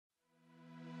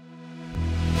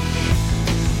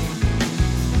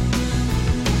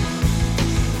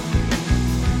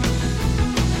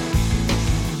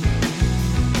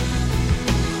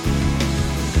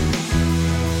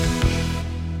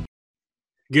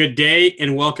Good day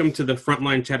and welcome to the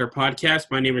Frontline Chatter podcast.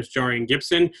 My name is Jarian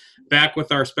Gibson, back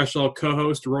with our special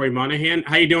co-host Roy Monahan.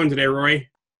 How you doing today, Roy?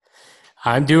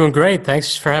 I'm doing great.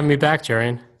 Thanks for having me back,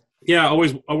 Jarian. Yeah,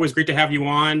 always great to have you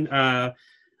on.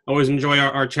 Always enjoy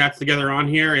our chats together on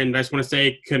here, and I just want to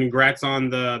say congrats on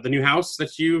the new house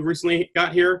that you recently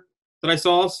got here that I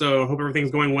saw. So hope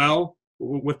everything's going well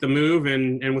with the move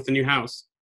and with the new house.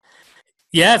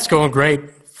 Yeah, it's going great.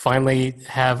 Finally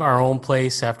have our own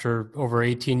place after over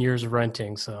 18 years of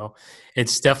renting. So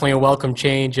it's definitely a welcome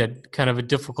change at kind of a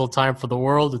difficult time for the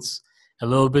world. It's a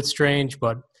little bit strange,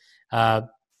 but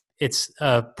it's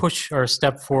a push or a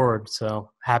step forward. So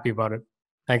happy about it.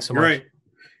 Thanks so much.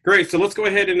 Great. So let's go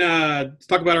ahead and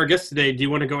talk about our guest today. Do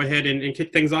you want to go ahead and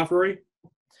kick things off, Rory?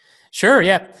 Sure,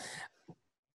 yeah.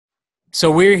 So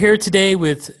we're here today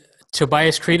with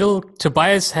Tobias Kreidl.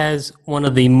 Tobias has one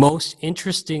of the most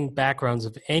interesting backgrounds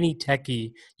of any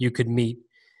techie you could meet.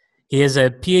 He has a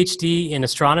PhD in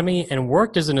astronomy and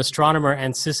worked as an astronomer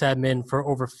and sysadmin for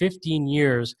over 15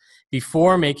 years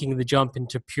before making the jump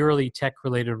into purely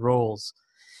tech-related roles.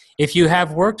 If you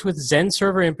have worked with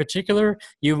XenServer in particular,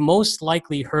 you've most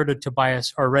likely heard of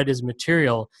Tobias or read his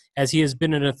material, as he has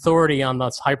been an authority on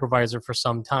this hypervisor for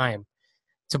some time.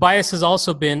 Tobias has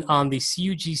also been on the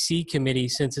CUGC committee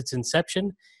since its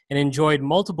inception and enjoyed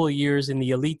multiple years in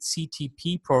the elite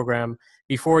CTP program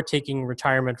before taking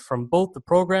retirement from both the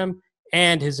program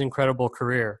and his incredible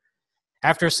career.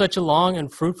 After such a long and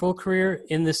fruitful career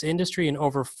in this industry and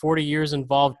over 40 years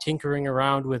involved tinkering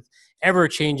around with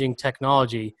ever-changing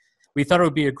technology, we thought it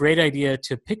would be a great idea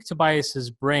to pick Tobias's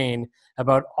brain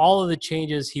about all of the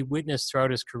changes he witnessed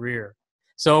throughout his career.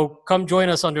 So come join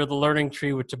us under the learning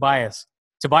tree with Tobias.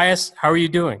 Tobias, how are you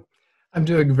doing? I'm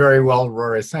doing very well,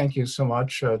 Rory. Thank you so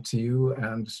much to you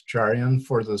and Jarian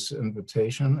for this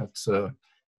invitation. It's a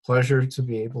pleasure to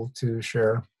be able to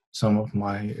share some of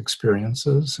my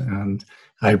experiences, and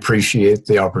I appreciate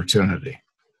the opportunity.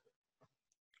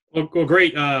 Well,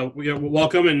 great.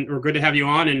 Welcome, and we're good to have you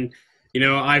on. And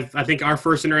I think our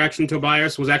first interaction,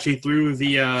 Tobias, was actually through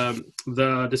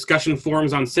the discussion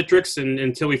forums on Citrix, and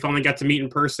until we finally got to meet in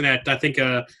person at, I think,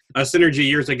 a Synergy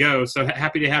years ago. So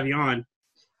happy to have you on.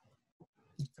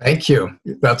 Thank you.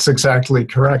 That's exactly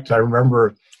correct. I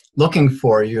remember looking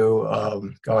for you.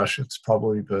 It's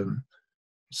probably been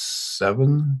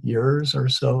 7 years or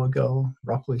so ago,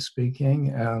 roughly speaking,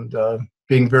 and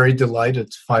being very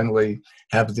delighted to finally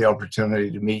have the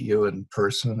opportunity to meet you in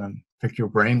person and pick your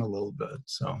brain a little bit.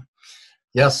 So,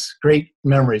 yes, great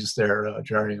memories there,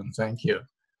 Jarian. Thank you.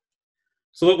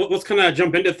 So let's kind of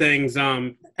jump into things.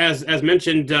 As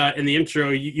mentioned in the intro,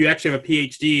 you actually have a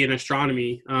PhD in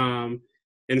astronomy,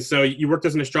 and so you worked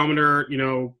as an astronomer,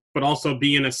 but also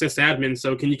being a sysadmin.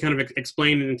 So can you kind of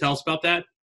explain and tell us about that?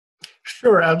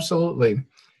 Sure, absolutely.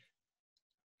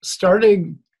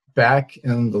 Starting back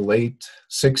in the late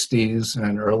 60s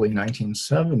and early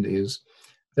 1970s,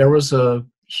 there was a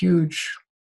huge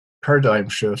paradigm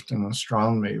shift in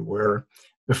astronomy where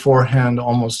beforehand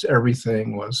almost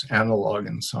everything was analog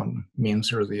in some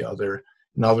means or the other.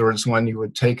 In other words, when you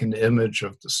would take an image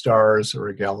of the stars or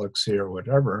a galaxy or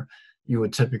whatever, you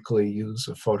would typically use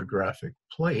a photographic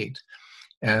plate.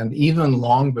 And even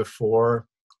long before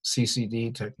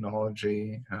CCD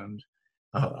technology and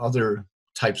other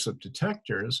types of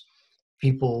detectors,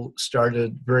 people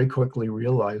started very quickly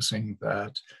realizing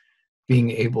that being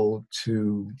able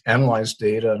to analyze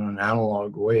data in an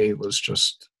analog way was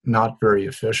just not very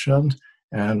efficient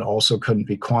and also couldn't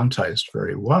be quantized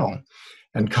very well.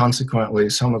 And consequently,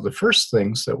 some of the first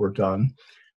things that were done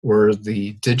were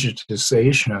the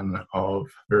digitization of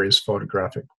various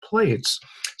photographic plates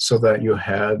so that you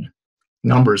had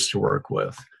numbers to work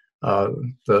with.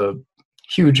 The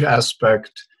huge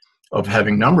aspect of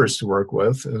having numbers to work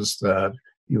with is that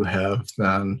you have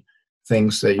then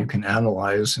things that you can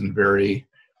analyze in very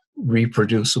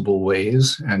reproducible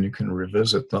ways, and you can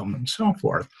revisit them and so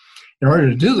forth. In order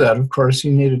to do that, of course,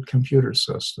 you needed computer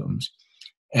systems.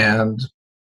 And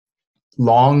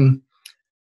long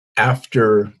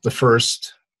after the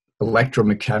first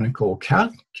electromechanical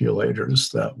calculators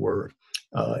that were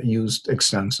used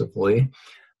extensively,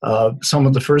 some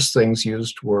of the first things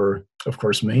used were, of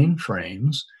course,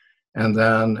 mainframes. And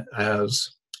then as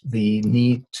the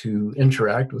need to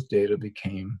interact with data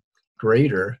became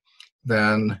greater,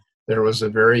 then there was a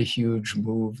very huge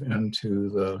move into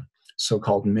the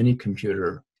so-called mini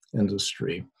computer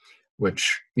industry,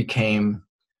 which became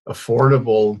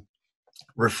affordable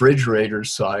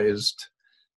refrigerator-sized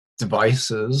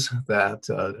devices that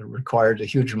required a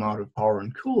huge amount of power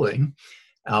and cooling,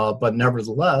 but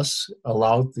nevertheless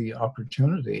allowed the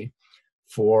opportunity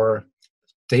for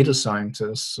data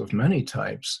scientists of many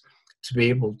types to be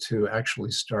able to actually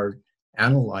start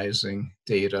analyzing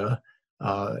data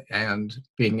and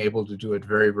being able to do it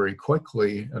very, very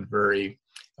quickly and very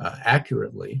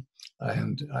accurately.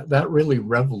 And that really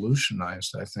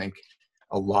revolutionized, I think,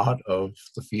 a lot of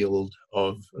the field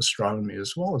of astronomy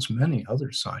as well as many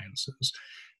other sciences.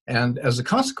 And as a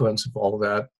consequence of all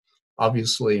that,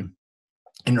 obviously,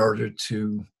 in order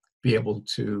to be able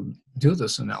to do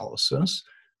this analysis,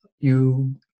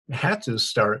 you had to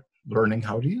start learning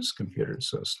how to use computer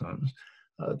systems.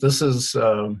 This is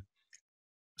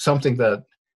something that,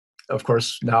 of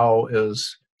course, now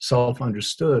is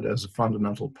self-understood as a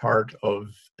fundamental part of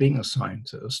being a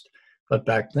scientist. But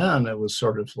back then, it was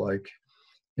sort of like,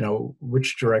 you know,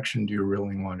 which direction do you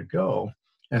really want to go?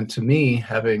 And to me,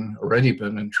 having already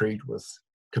been intrigued with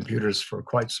computers for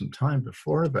quite some time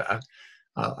before that,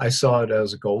 I saw it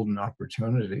as a golden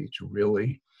opportunity to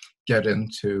really get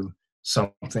into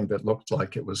something that looked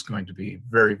like it was going to be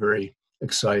very, very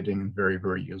exciting and very,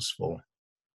 very useful.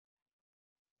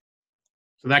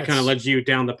 So that kind of led you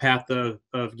down the path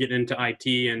of getting into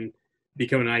IT and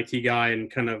becoming an IT guy and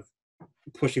kind of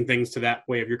pushing things to that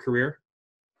way of your career?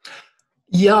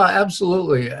 Yeah,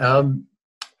 absolutely.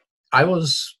 I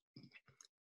was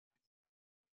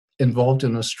involved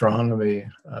in astronomy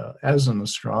as an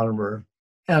astronomer,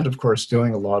 and of course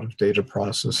doing a lot of data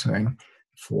processing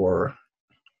for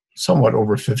somewhat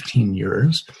over 15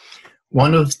 years.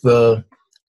 One of the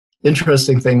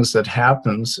interesting things that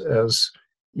happens, as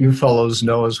you fellows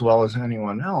know as well as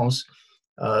anyone else,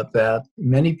 that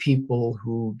many people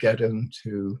who get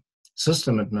into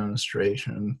system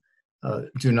administration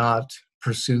do not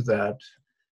pursue that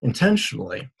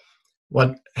intentionally.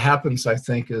 What happens, I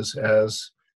think, is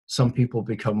as some people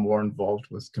become more involved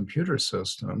with computer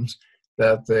systems,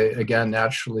 that they, again,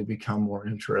 naturally become more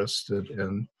interested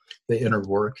in the inner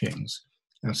workings.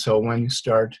 And so when you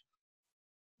start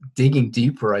digging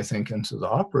deeper, I think, into the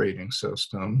operating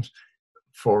systems,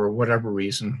 for whatever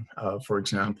reason, for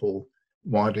example,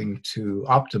 wanting to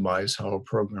optimize how a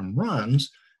program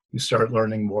runs, you start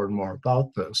learning more and more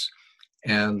about this.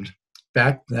 And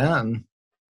back then,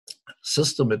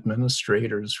 system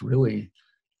administrators really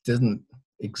didn't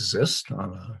exist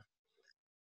on a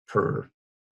per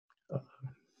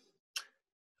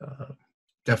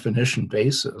definition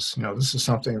basis. You know, this is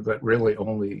something that really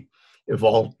only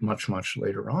evolved much, much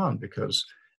later on because,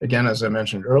 again, as I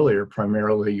mentioned earlier,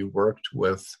 primarily you worked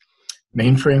with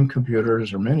mainframe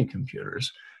computers or mini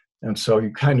computers. And so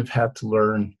you kind of had to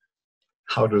learn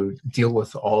how to deal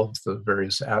with all of the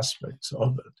various aspects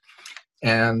of it.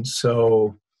 And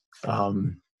so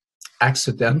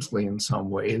accidentally, in some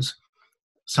ways,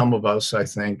 some of us, I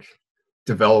think,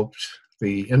 developed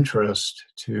the interest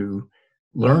to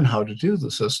learn how to do the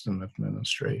system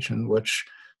administration, which,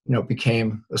 you know,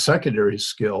 became a secondary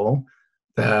skill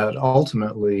that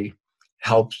ultimately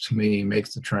helped me make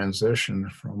the transition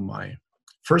from my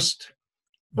first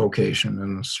vocation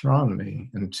in astronomy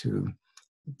into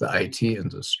the IT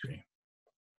industry.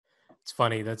 It's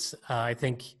funny. That's I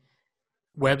think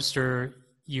Webster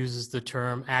uses the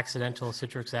term accidental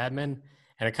Citrix admin,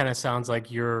 and it kind of sounds like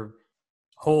your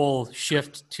whole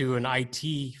shift to an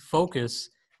IT focus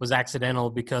was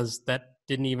accidental because that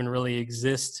didn't even really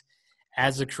exist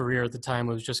as a career at the time.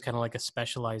 It was just kind of like a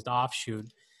specialized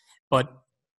offshoot. But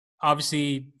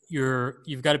obviously,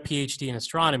 you've got a PhD in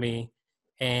astronomy,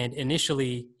 and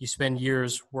initially you spend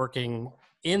years working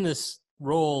in this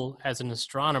role as an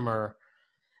astronomer.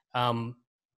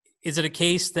 Is it a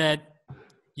case that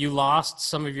you lost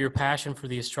some of your passion for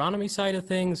the astronomy side of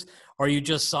things, or you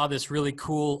just saw this really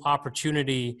cool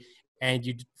opportunity and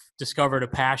you discovered a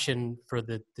passion for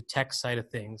the tech side of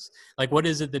things? Like, what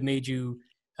is it that made you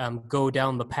go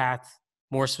down the path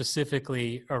more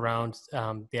specifically around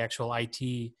the actual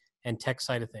IT and tech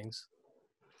side of things?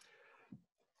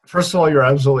 First of all, you're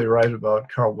absolutely right about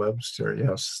Carl Webster.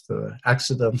 Yes, the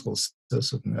accidental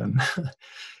sysadmin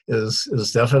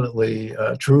is definitely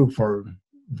true for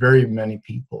very many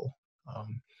people.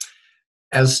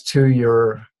 As to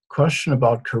your question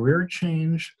about career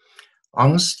change,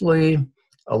 honestly,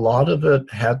 a lot of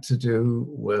it had to do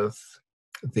with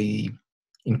the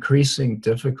increasing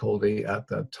difficulty at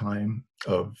that time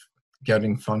of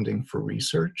getting funding for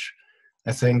research.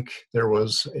 I think there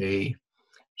was a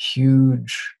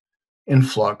huge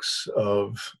influx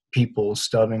of people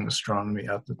studying astronomy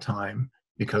at the time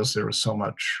because there was so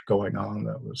much going on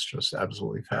that was just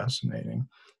absolutely fascinating.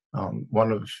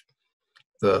 One of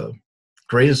the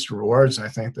greatest rewards I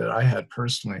think that I had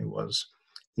personally was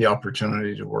the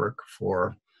opportunity to work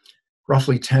for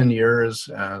roughly 10 years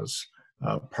as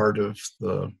part of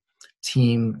the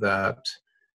team that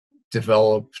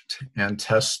developed and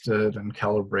tested and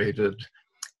calibrated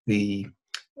the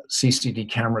CCD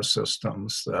camera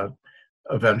systems that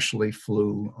eventually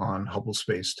flew on Hubble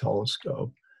Space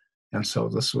Telescope. And so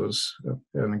this was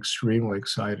an extremely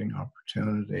exciting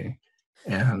opportunity.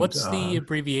 And what's the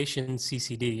abbreviation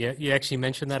CCD? You actually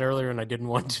mentioned that earlier, and I didn't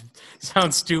want to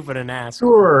sound stupid and ask.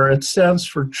 Sure, it stands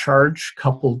for Charge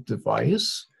Coupled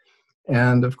Device.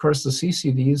 And of course, the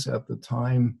CCDs at the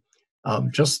time,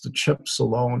 just the chips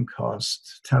alone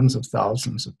cost tens of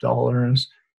thousands of dollars.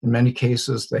 In many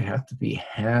cases, they had to be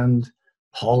hand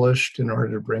polished in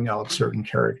order to bring out certain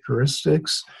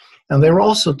characteristics. And they were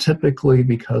also typically,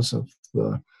 because of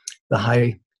the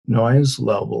high noise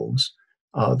levels,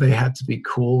 they had to be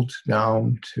cooled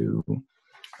down to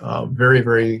very,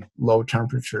 very low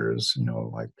temperatures,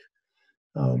 like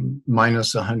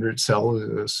minus 100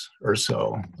 Celsius or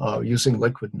so, using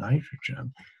liquid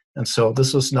nitrogen. And so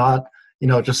this was not,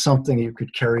 just something you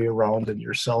could carry around in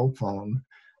your cell phone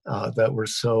that we're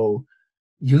so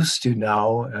used to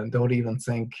now and don't even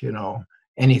think,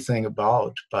 anything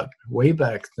about. But way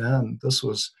back then, this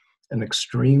was an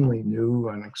extremely new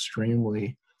and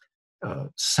extremely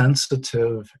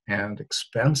sensitive and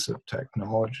expensive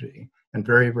technology, and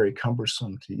very, very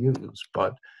cumbersome to use.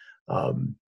 But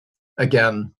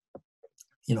again,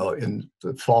 in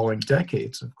the following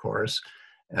decades, of course,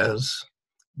 as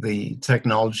the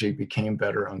technology became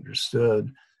better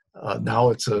understood, now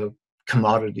it's a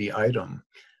commodity item,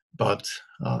 but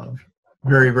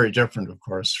very, very different, of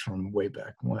course, from way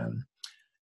back when.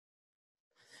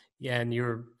 Yeah, and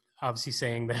you're obviously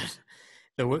saying that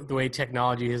the way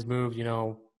technology has moved,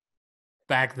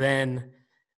 back then,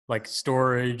 like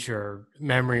storage or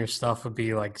memory or stuff would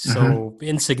be like so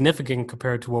insignificant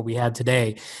compared to what we had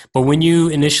today. But when you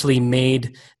initially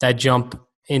made that jump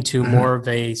into more of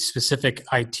a specific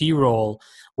IT role,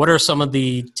 what are some of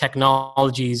the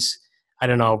technologies? I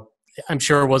don't know. I'm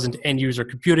sure it wasn't end user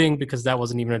computing because that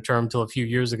wasn't even a term until a few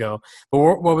years ago. But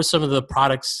what were some of the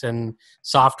products and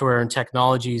software and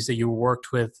technologies that you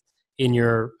worked with in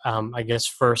your,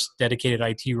 first dedicated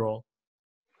IT role?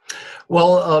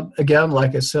 Well, again,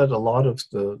 like I said, a lot of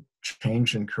the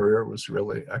change in career was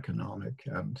really economic.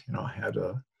 And, I had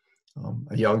a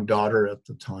young daughter at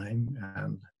the time,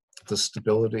 and the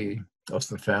stability of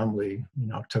the family,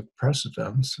 took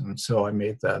precedence. And so I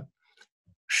made that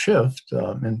shift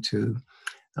into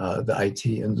the IT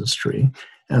industry,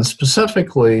 and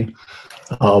specifically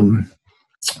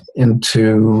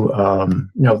into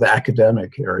the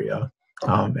academic area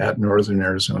at Northern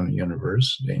Arizona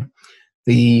University.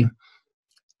 The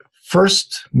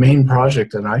first main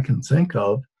project that I can think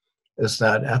of is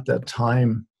that at that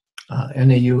time,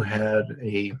 NAU had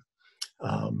a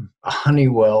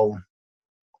Honeywell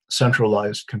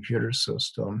centralized computer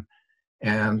system,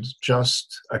 and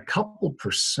just a couple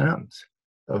percent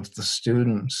of the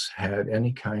students had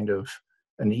any kind of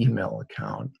an email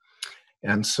account.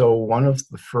 And so one of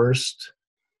the first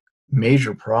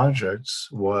major projects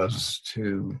was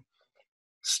to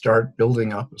start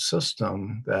building up a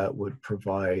system that would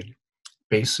provide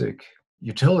basic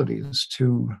utilities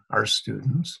to our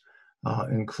students,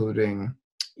 including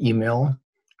email.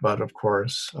 But of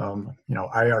course,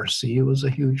 IRC was a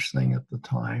huge thing at the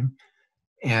time.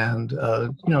 And,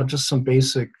 just some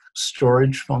basic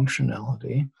storage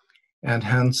functionality. And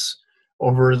hence,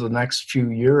 over the next few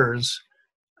years,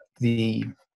 the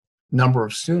number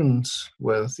of students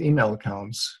with email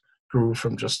accounts grew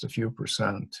from just a few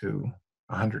percent to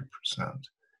 100%.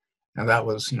 And that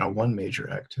was, one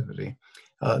major activity.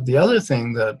 The other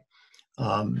thing that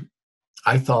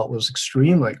I thought was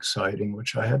extremely exciting,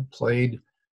 which I had played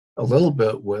a little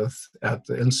bit with at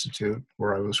the Institute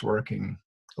where I was working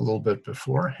a little bit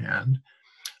beforehand,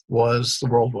 was the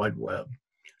World Wide Web.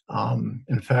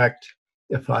 In fact,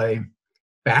 if I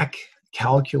back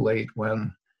calculate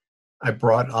when I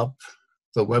brought up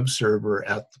the web server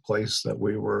at the place that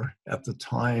we were at the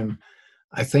time,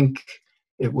 I think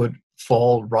it would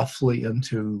fall roughly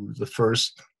into the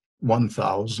first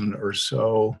 1,000 or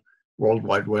so World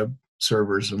Wide Web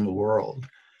servers in the world.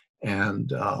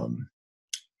 And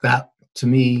that, to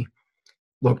me,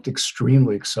 looked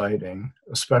extremely exciting,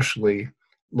 especially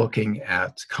looking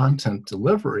at content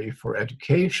delivery for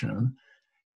education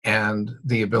and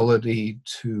the ability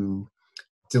to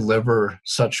deliver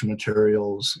such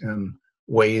materials in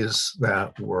ways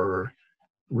that were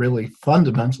really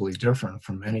fundamentally different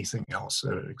from anything else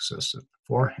that had existed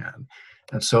beforehand.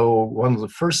 And so one of the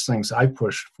first things I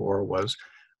pushed for was,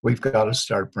 we've got to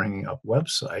start bringing up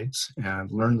websites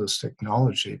and learn this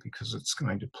technology, because it's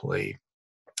going to play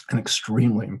an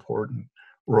extremely important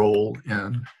role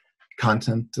in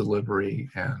content delivery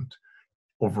and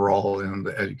overall in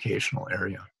the educational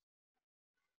area.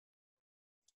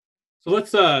 So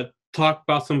let's talk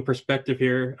about some perspective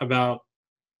here about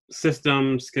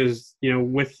systems, because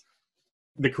with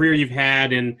the career you've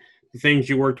had and the things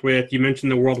you worked with, you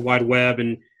mentioned the World Wide Web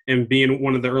and being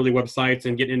one of the early websites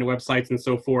and getting into websites and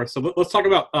so forth. So let's talk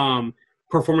about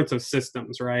performance of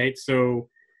systems, right? So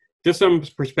just some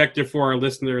perspective for our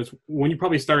listeners. When you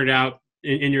probably started out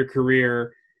in your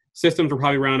career, systems were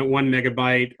probably around 1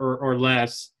 megabyte or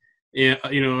less,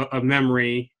 of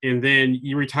memory, and then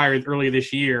you retired early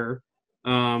this year,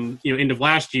 end of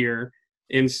last year,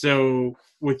 and so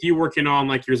with you working on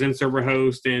like your Zen server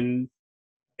host and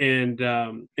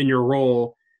in your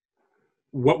role,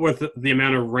 what was the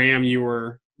amount of RAM you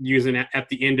were using at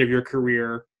the end of your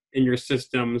career in your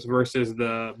systems versus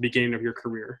the beginning of your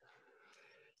career?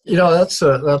 That's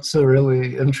a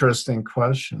really interesting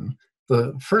question.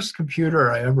 The first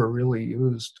computer I ever really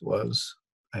used was,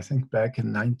 I think, back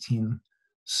in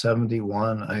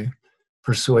 1971. I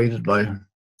persuaded my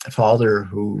father,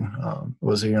 who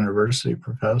was a university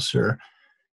professor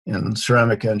in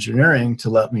ceramic engineering, to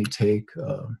let me take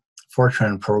a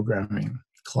Fortran programming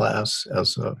class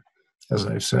as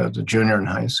I said, a junior in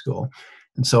high school.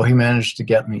 And so he managed to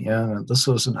get me in, and this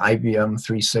was an IBM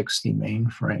 360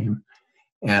 mainframe.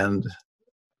 And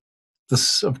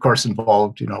this, of course,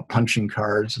 involved, punching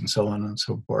cards and so on and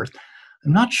so forth.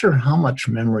 I'm not sure how much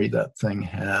memory that thing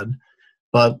had,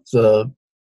 but the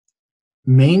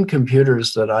main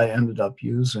computers that I ended up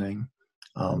using,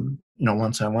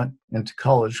 once I went into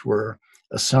college, were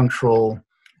a central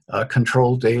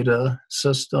control data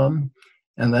system.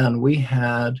 And then we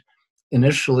had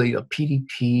initially a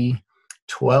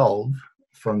PDP-12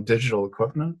 from Digital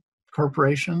Equipment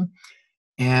Corporation.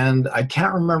 And I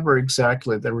can't remember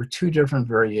exactly. There were two different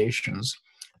variations.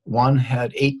 One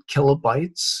had 8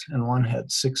 kilobytes and one had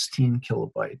 16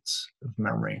 kilobytes of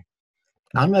memory.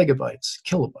 Not megabytes,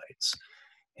 kilobytes.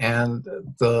 And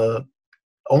the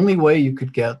only way you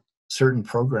could get certain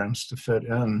programs to fit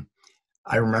in,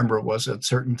 I remember, was at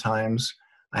certain times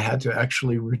I had to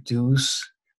actually reduce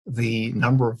the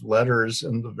number of letters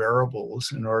in the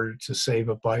variables in order to save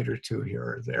a byte or two here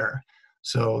or there.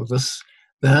 So this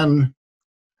then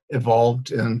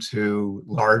evolved into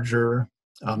larger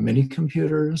mini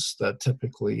computers that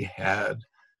typically had,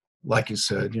 like you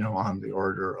said, on the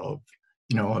order of,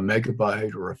 a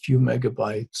megabyte or a few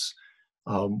megabytes.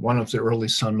 One of the early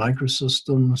Sun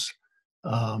Microsystems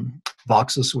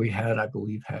boxes we had, I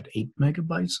believe, had 8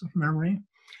 megabytes of memory.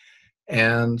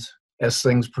 And as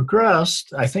things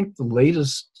progressed, I think the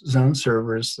latest Zen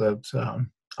servers that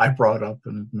I brought up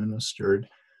and administered,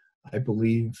 I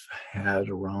believe, had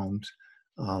around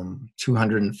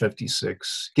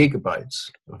 256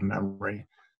 gigabytes of memory.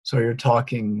 So you're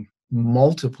talking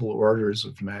multiple orders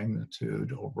of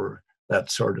magnitude over that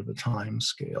sort of a time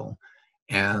scale.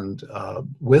 And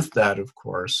with that, of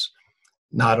course,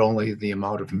 not only the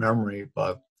amount of memory,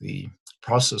 but the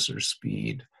processor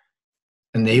speed,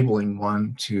 enabling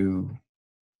one to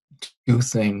do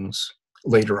things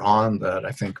later on that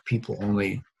I think people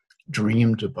only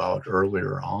dreamed about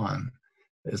earlier on.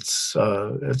 It's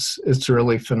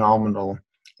really phenomenal,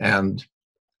 and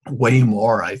way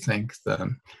more, I think,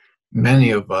 than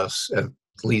many of us, at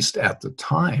least at the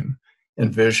time,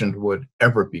 envisioned would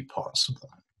ever be possible.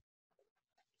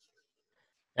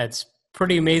 That's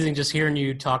pretty amazing just hearing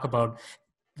you talk about,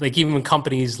 like, even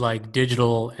companies like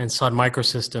Digital and Sun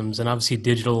Microsystems, and obviously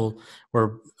Digital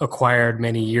were acquired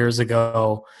many years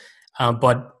ago,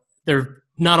 but there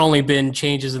not only been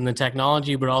changes in the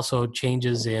technology, but also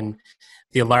changes in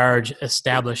the large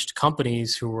established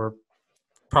companies who were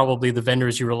probably the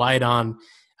vendors you relied on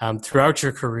throughout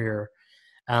your career.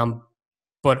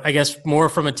 But I guess more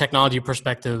from a technology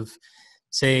perspective,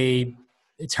 say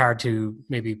it's hard to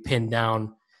maybe pin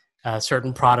down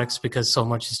certain products because so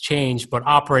much has changed, but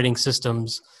operating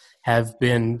systems have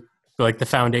been like the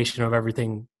foundation of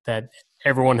everything that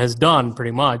everyone has done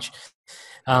pretty much.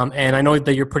 And I know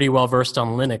that you're pretty well versed on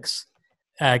Linux.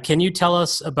 Can you tell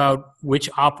us about which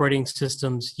operating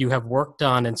systems you have worked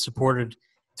on and supported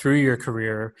through your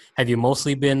career? Have you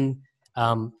mostly been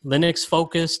Linux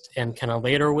focused and kind of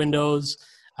later Windows?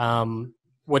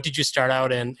 What did you start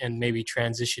out and maybe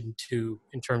transition to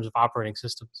in terms of operating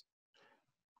systems?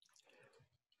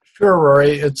 Sure,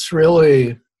 Rory. It's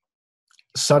really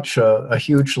such a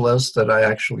huge list that I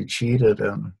actually cheated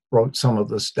and wrote some of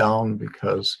this down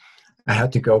because I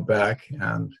had to go back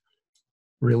and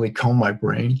really comb my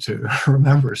brain to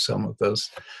remember some of this.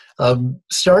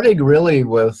 Starting really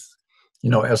with,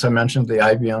 as I mentioned, the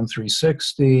IBM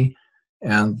 360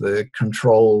 and the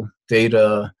control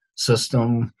data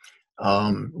system.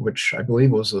 which I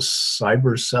believe was a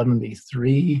Cyber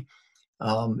 73.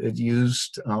 It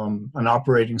used an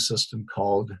operating system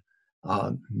called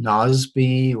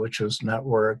NOSB, which was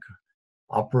Network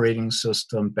Operating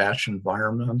System Batch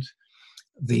Environment.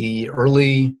 The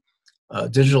early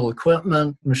digital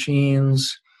equipment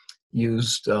machines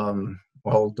used,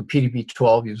 well, the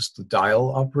PDP-12 used the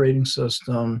Dial operating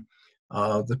system.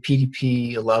 The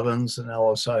PDP-11s and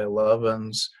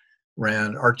LSI-11s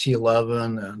ran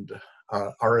RT-11 and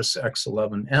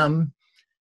RSX-11M.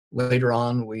 Later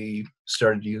on, we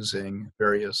started using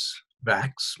various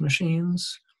VAX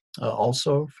machines,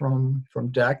 also from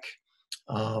DEC,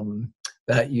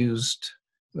 that used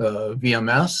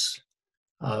VMS,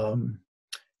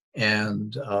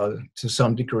 and to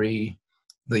some degree,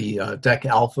 the DEC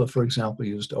Alpha, for example,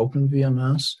 used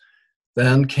OpenVMS.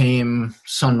 Then came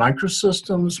Sun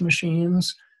Microsystems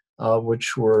machines,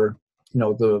 which were,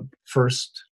 the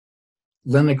first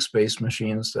Linux-based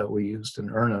machines that we used in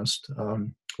earnest.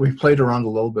 We played around a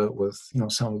little bit with,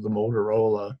 some of the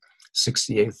Motorola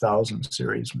 68,000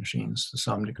 series machines to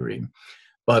some degree.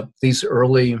 But these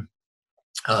early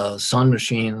Sun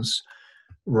machines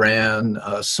ran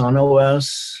Sun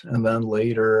OS, and then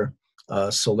later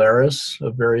Solaris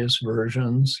of various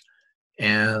versions.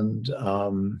 And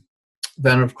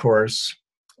then, of course,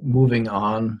 moving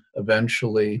on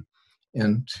eventually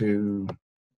into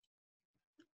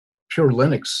pure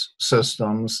Linux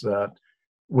systems that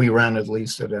we ran, at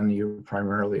least at NU,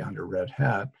 primarily under Red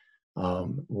Hat,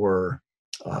 were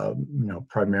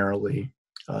primarily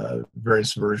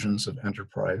various versions of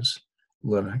enterprise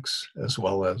Linux, as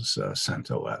well as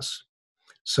CentOS.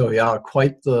 So yeah,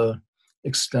 quite the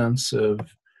extensive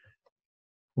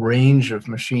range of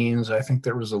machines. I think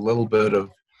there was a little bit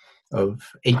of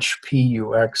HP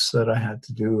UX that I had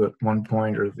to do at one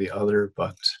point or the other,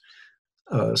 but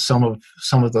some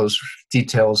of those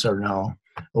details are now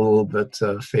a little bit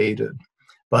faded.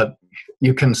 But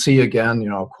you can see again,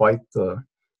 quite the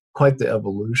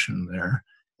evolution there,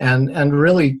 and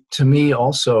really, to me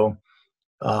also,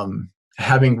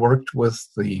 having worked with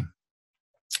the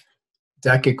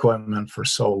DEC equipment for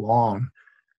so long,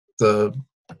 the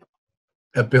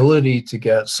ability to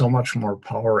get so much more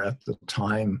power at the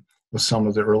time with some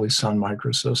of the early Sun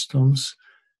Microsystems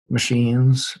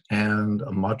machines, and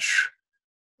a much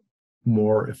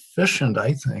more efficient,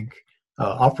 I think,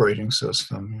 operating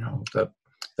system,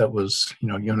 that was,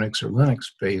 Unix or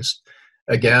Linux based,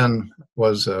 again,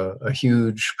 was a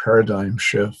huge paradigm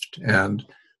shift and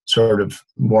sort of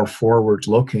more forward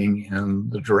looking in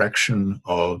the direction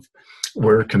of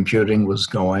where computing was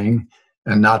going,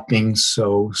 and not being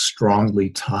so strongly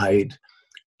tied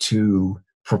to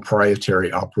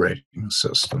proprietary operating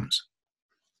systems.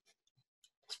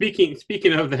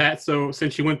 Speaking of that, so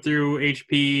since you went through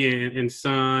HP and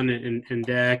Sun and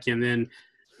DEC, and then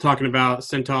talking about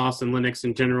CentOS and Linux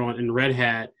in general and Red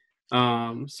Hat,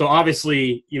 so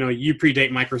obviously, you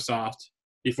predate Microsoft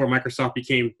before Microsoft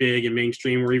became big and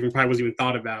mainstream, or even probably wasn't even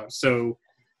thought about. So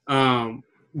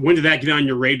when did that get on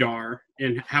your radar,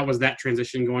 and how was that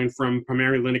transition going from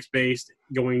primarily Linux-based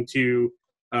going to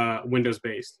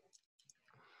Windows-based?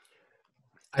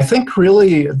 I think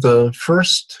really the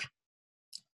first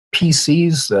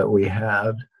PCs that we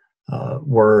had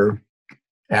were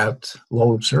at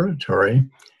Lowell Observatory,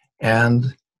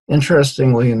 and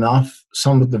interestingly enough,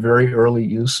 some of the very early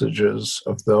usages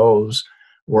of those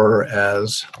were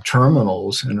as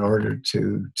terminals in order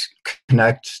to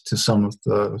connect to some of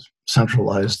the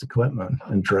centralized equipment,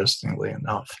 interestingly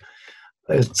enough.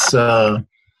 It's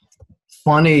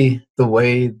funny the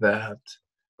way that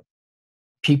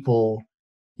people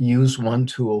use one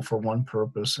tool for one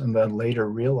purpose and then later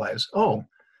realize,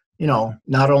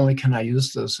 not only can I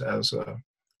use this as a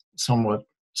somewhat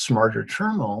smarter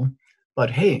terminal, but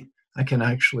hey, I can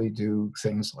actually do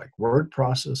things like word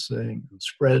processing and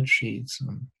spreadsheets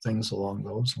and things along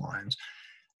those lines.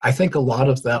 I think a lot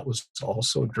of that was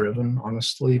also driven,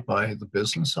 honestly, by the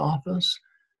business office,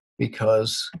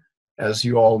 because as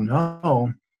you all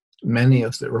know, many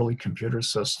of the early computer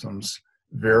systems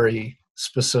very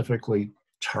specifically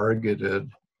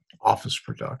targeted office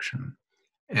production.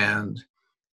 And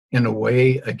in a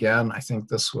way, again, I think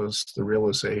this was the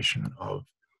realization of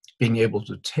being able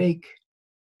to take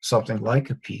something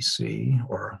like a PC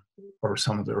or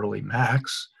some of the early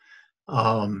Macs,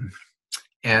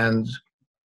 and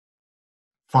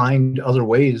find other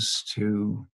ways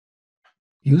to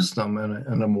use them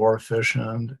in a more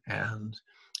efficient and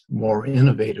more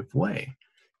innovative way.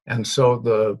 And so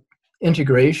the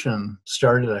integration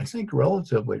started, I think,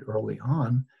 relatively early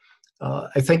on.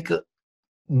 I think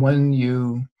when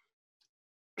you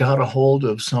got a hold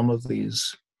of some of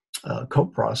these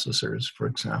coprocessors, for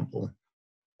example,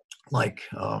 like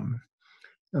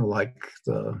like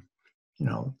the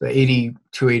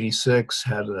 8286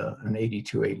 had an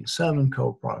 8287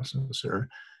 coprocessor.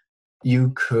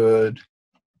 You could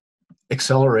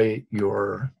accelerate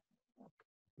your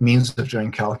means of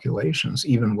doing calculations,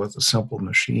 even with a simple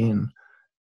machine,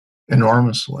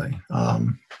 enormously.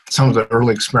 Some of the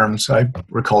early experiments I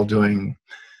recall doing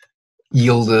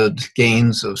yielded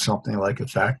gains of something like a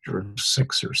factor of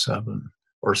 6 or 7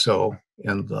 or so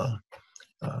in the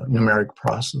numeric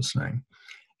processing.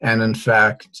 And in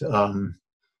fact, the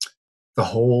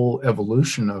whole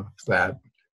evolution of that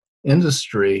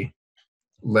industry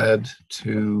led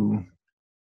to,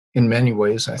 in many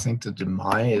ways, I think, the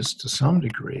demise to some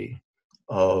degree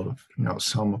of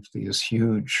some of these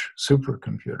huge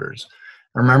supercomputers.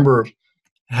 I remember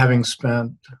having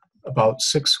spent about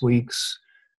 6 weeks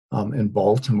in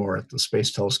Baltimore at the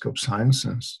Space Telescope Science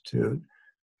Institute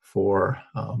for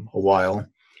a while,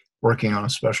 working on a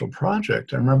special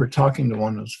project. I remember talking to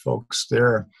one of those folks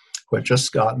there who had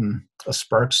just gotten a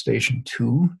Spark Station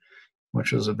 2,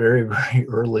 which was a very, very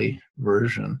early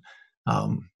version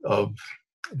of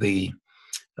the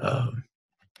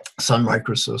Sun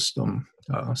Microsystem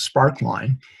Spark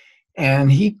line.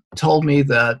 And he told me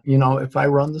that, if I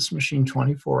run this machine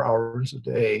 24 hours a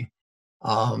day,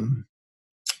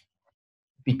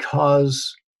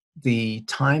 because the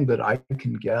time that I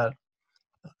can get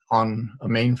on a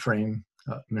mainframe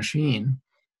machine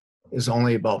is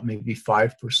only about maybe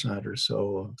 5% or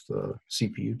so of the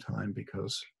CPU time,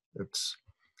 because it's,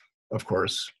 of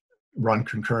course, run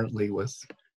concurrently with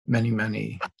many,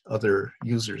 many other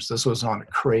users. This was on a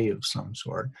Cray of some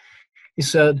sort. He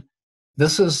said,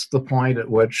 this is the point at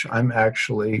which I'm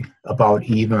actually about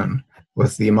even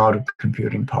with the amount of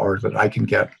computing power that I can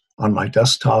get on my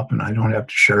desktop, and I don't have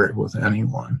to share it with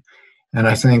anyone. And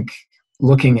I think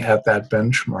looking at that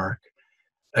benchmark,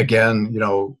 again,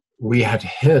 we had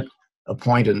hit a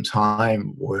point in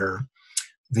time where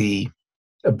the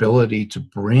ability to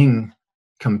bring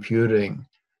computing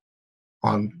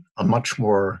on a much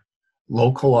more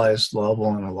localized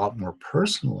level and a lot more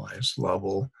personalized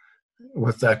level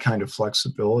with that kind of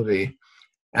flexibility.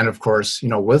 And of course,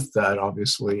 with that,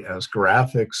 obviously, as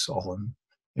graphics all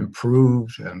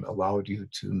improved and allowed you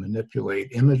to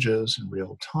manipulate images in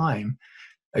real time,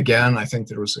 again, I think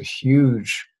there was a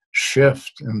huge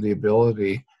shift in the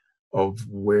ability of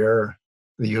where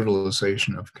the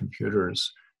utilization of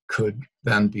computers could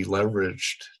then be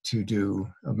leveraged to do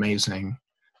amazing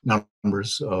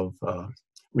numbers of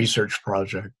research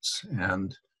projects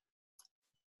and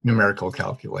numerical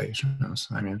calculations.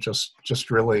 I mean,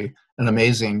 just really an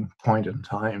amazing point in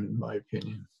time, in my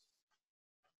opinion.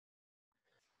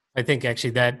 I think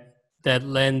actually that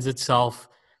lends itself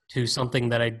to something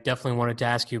that I definitely wanted to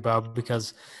ask you about,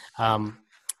 because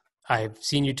I've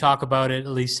seen you talk about it,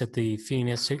 at least at the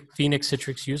Phoenix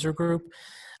Citrix user group,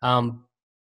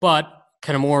 but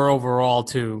kind of more overall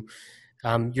too.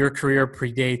 Your career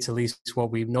predates at least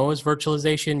what we know as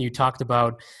virtualization. You talked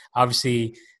about,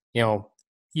 obviously,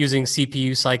 using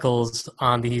CPU cycles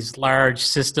on these large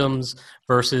systems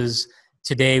versus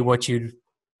today what you'd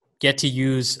get to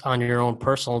use on your own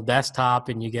personal desktop,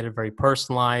 and you get it very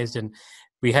personalized. And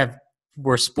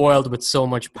we're spoiled with so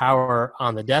much power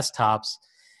on the desktops,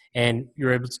 and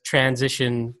you're able to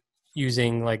transition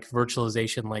using like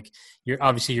virtualization. Like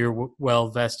you're well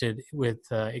vested with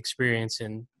experience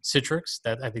in Citrix.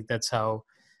 That I think that's how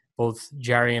both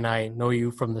Jerry and I know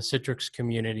you from the Citrix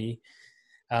community.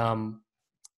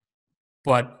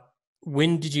 But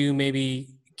when did you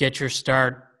maybe get your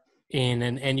start in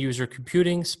an end user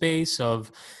computing space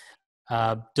of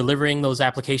delivering those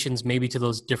applications maybe to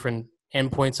those different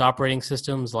endpoints operating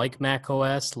systems like Mac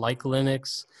OS, like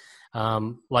Linux,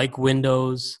 like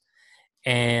Windows?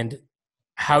 And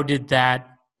how did that,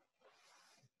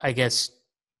 I guess,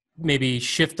 maybe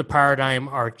shift the paradigm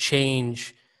or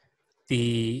change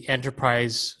the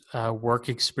enterprise work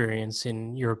experience,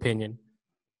 in your opinion?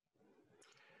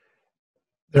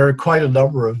 There are quite a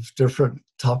number of different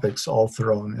topics all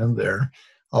thrown in there.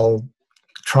 I'll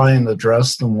try and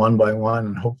address them one by one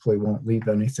and hopefully won't leave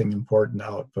anything important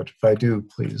out. But if I do,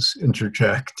 please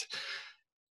interject.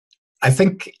 I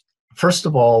think, first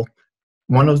of all,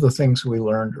 one of the things we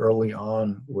learned early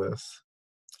on with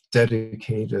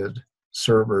dedicated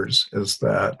servers is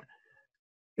that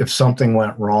if something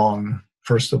went wrong,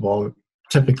 first of all,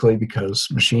 typically because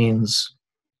machines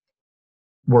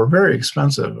were very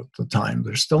expensive at the time,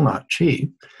 they're still not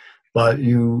cheap, but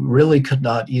you really could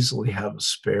not easily have a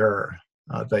spare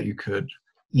that you could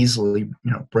easily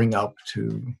bring up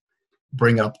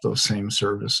those same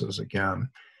services again.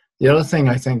 The other thing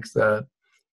I think that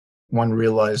one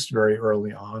realized very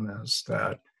early on is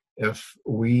that if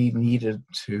we needed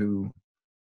to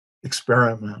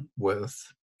experiment with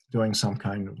doing some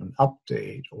kind of an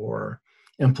update or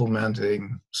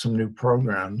implementing some new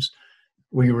programs,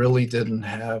 we really didn't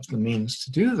have the means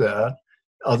to do that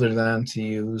other than to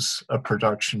use a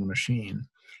production machine.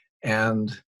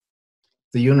 And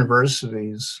the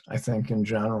universities, I think in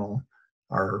general,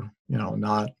 are,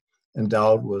 not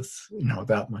endowed with,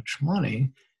 that much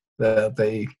money that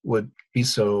they would be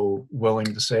so willing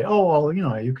to say, oh,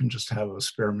 well, you can just have a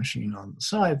spare machine on the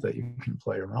side that you can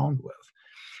play around with.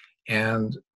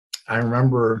 And I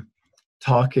remember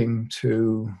talking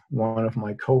to one of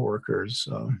my coworkers,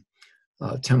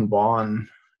 Tim Bond,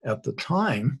 at the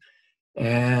time,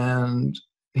 and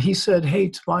he said, hey,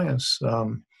 Tobias,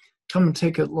 come and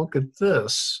take a look at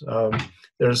this.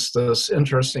 There's this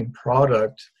interesting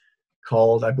product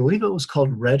called, I believe it was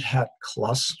called Red Hat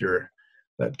Cluster,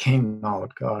 that came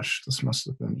out, gosh, this must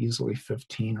have been easily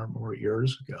 15 or more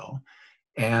years ago.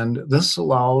 And this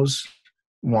allows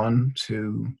one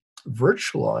to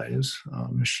virtualize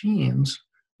machines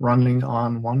running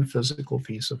on one physical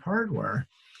piece of hardware.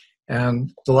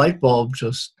 And the light bulb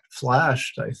just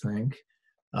flashed, I think,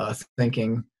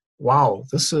 thinking, wow,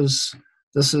 this is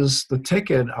the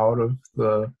ticket out of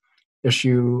the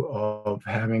issue of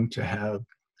having to have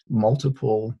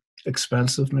multiple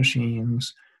expensive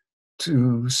machines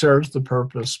to serve the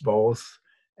purpose both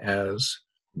as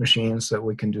machines that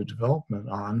we can do development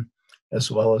on,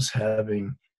 as well as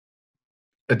having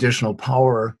additional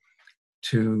power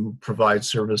to provide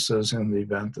services in the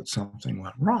event that something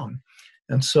went wrong.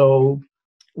 And so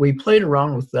we played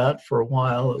around with that for a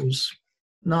while. It was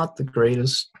not the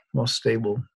greatest, most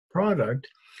stable product,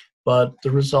 but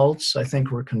the results, I think,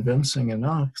 were convincing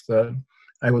enough that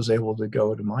I was able to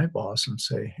go to my boss and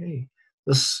say, hey,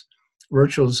 this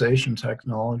virtualization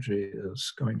technology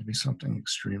is going to be something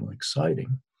extremely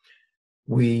exciting.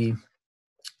 We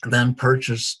then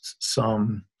purchased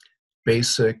some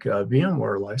basic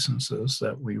VMware licenses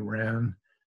that we ran,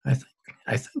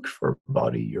 I think for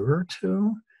about a year or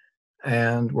two,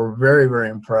 and we're very, very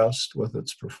impressed with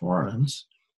its performance.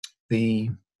 The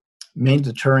main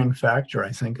deterring factor,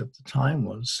 I think, at the time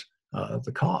was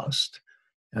the cost.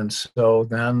 And so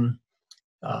then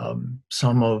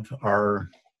some of our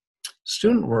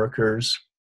student workers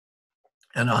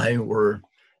and I were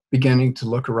beginning to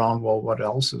look around, well, what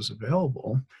else is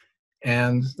available?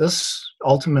 And this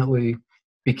ultimately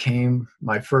became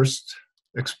my first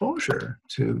exposure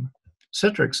to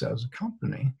Citrix as a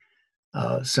company,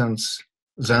 since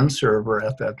XenServer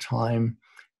at that time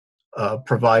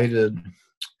provided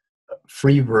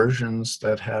free versions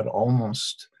that had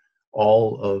almost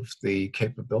all of the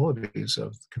capabilities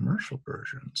of the commercial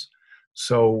versions.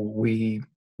 So we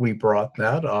brought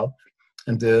that up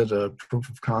and did a proof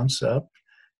of concept.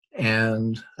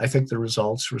 And I think the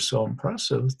results were so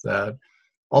impressive that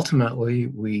ultimately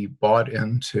we bought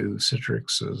into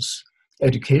Citrix's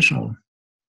educational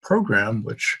program,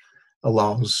 which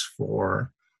allows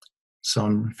for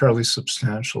some fairly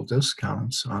substantial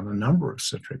discounts on a number of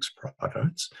Citrix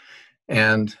products.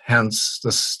 And hence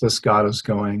this got us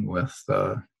going with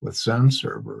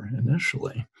XenServer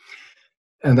initially.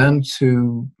 And then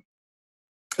to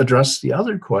address the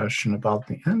other question about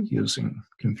the end-using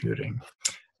computing,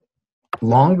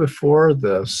 long before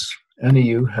this,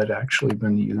 NEU had actually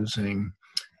been using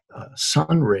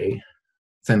Sunray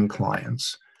thin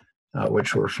clients,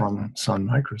 which were from Sun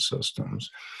Microsystems.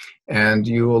 And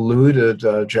you alluded,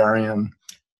 Jarian,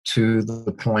 to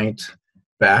the point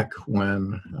back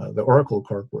when the Oracle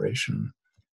Corporation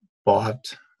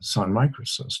bought Sun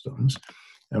Microsystems.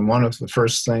 And one of the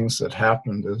first things that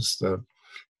happened is that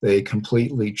they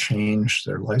completely changed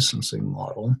their licensing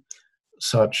model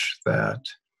such that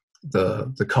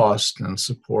the cost and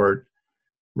support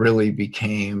really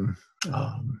became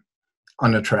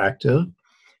unattractive.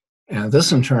 And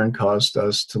this in turn caused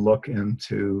us to look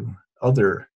into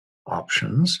other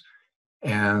options.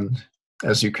 And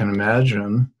as you can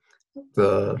imagine,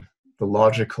 the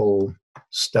logical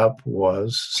step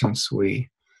was, since we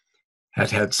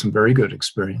had some very good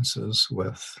experiences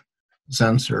with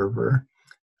XenServer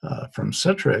from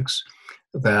Citrix,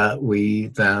 that we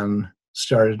then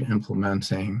started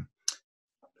implementing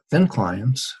thin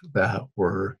clients that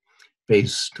were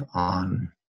based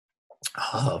on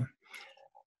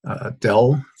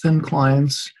Dell thin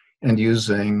clients and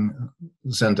using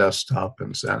XenDesktop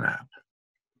and XenApp.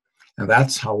 And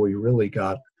that's how we really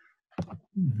got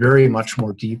very much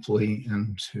more deeply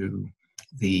into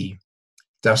the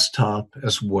desktop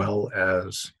as well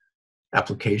as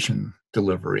application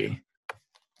delivery.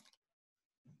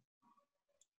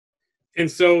 And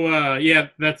so, yeah,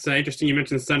 that's interesting. You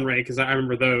mentioned Sunray because I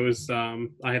remember those. I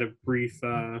had a brief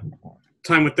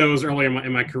time with those earlier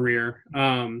in my career.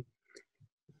 And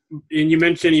you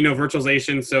mentioned,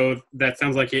 virtualization. So that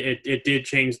sounds like it did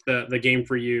change the game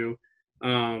for you.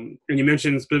 And you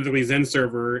mentioned specifically Zen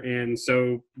Server. And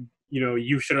so,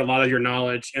 you've shared a lot of your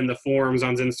knowledge and the forums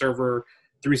on Zen Server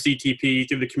through CTP,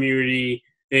 through the community,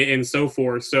 and so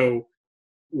forth. So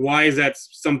why is that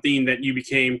something that you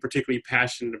became particularly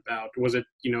passionate about? Was it,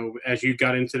 as you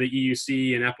got into the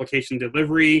EUC and application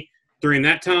delivery during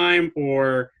that time,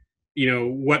 or,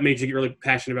 what made you get really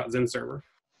passionate about Zen Server?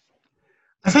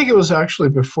 I think it was actually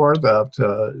before that,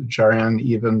 Jarian,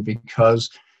 even because,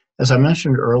 as I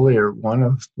mentioned earlier, one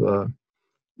of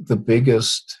the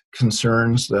biggest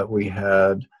concerns that we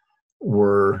had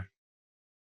were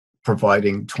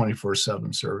providing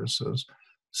 24/7 services.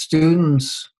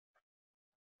 Students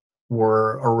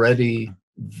were already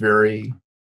very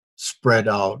spread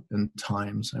out in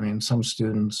times. I mean, some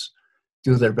students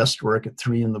do their best work at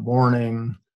 3 in the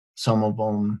morning. Some of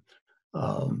them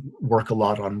work a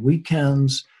lot on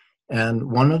weekends. And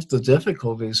one of the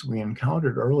difficulties we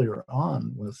encountered earlier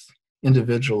on with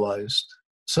individualized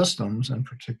systems, in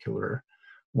particular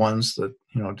ones that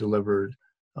delivered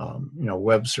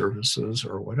web services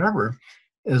or whatever,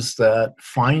 is that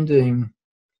finding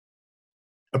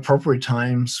appropriate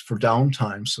times for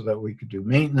downtime so that we could do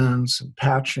maintenance and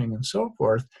patching and so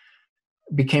forth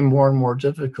became more and more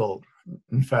difficult.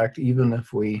 In fact, even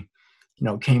if we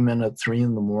came in at 3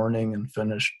 in the morning and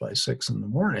finished by 6 in the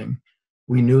morning,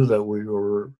 we knew that we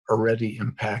were already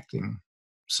impacting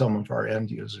some of our end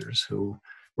users who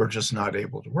were just not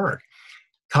able to work.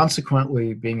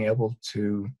 Consequently, being able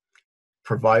to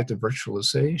provide the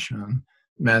virtualization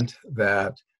meant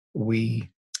that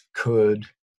we could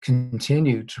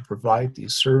continue to provide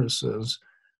these services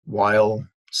while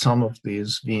some of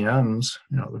these VMs,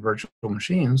 the virtual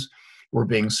machines, were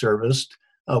being serviced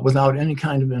without any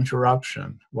kind of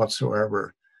interruption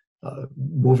whatsoever,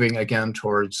 moving again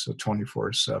towards a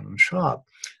 24/7 shop.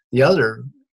 The other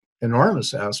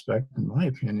enormous aspect, in my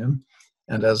opinion,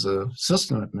 and as a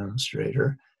system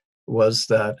administrator, was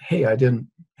that, hey, I didn't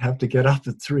have to get up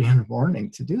at 3 in the morning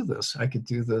to do this. I could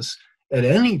do this at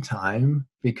any time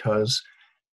because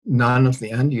none of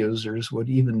the end users would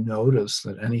even notice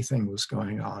that anything was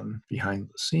going on behind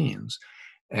the scenes.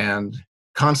 And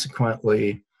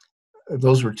consequently,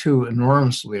 those were two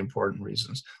enormously important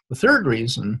reasons. The third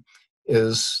reason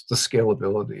is the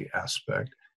scalability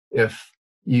aspect. If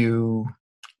you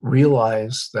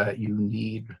realize that you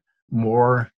need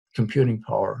more computing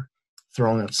power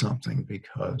thrown at something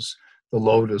because the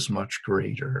load is much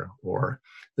greater or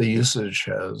the usage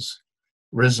has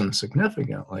risen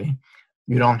significantly,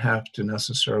 you don't have to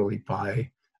necessarily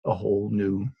buy a whole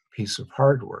new piece of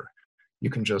hardware. You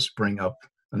can just bring up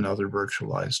another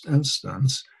virtualized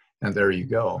instance, and there you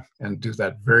go, and do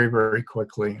that very, very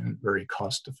quickly and very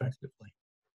cost effectively.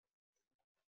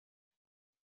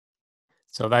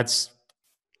 So that's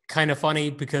kind of funny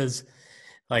because,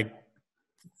 like,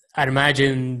 I'd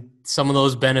imagine some of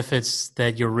those benefits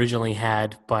that you originally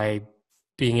had by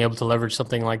being able to leverage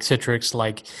something like Citrix,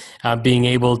 like being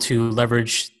able to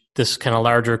leverage this kind of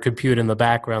larger compute in the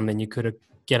background than you could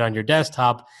get on your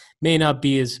desktop, may not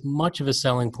be as much of a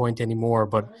selling point anymore,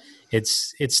 but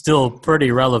it's still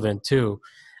pretty relevant too.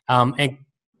 And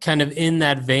kind of in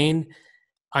that vein,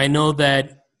 I know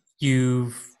that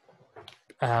you've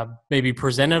maybe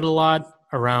presented a lot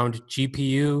around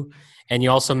GPU, and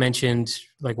you also mentioned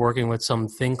like working with some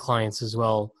thin clients as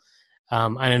well.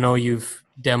 And I know you've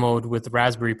demoed with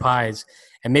Raspberry Pis,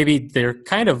 and maybe they're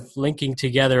kind of linking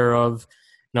together of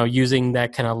using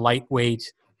that kind of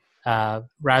lightweight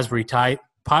Raspberry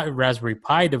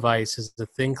Pi device as the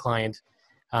thin client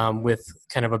with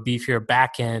kind of a beefier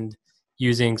back end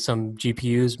using some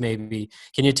GPUs maybe.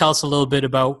 Can you tell us a little bit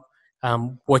about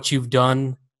what you've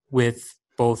done with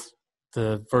both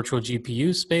the virtual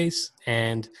GPU space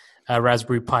and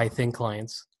Raspberry Pi thin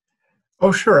clients?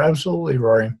 Oh, sure, absolutely,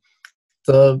 Rory.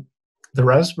 The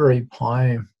Raspberry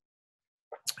Pi,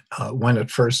 when it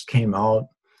first came out,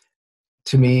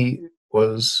 to me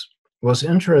was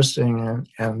interesting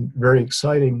and very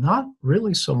exciting, not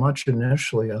really so much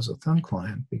initially as a thin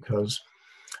client because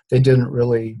they didn't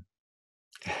really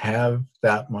have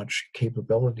that much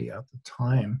capability at the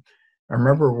time. I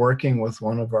remember working with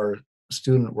one of our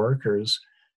student workers,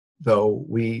 though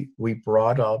we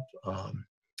brought up a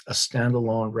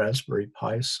standalone Raspberry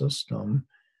Pi system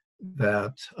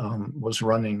that was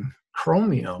running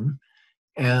Chromium.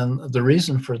 And the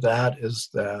reason for that is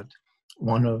that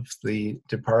one of the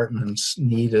departments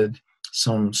needed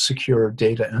some secure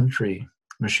data entry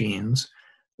machines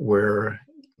where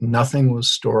nothing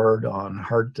was stored on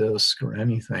hard disk or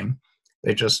anything.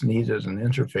 They just needed an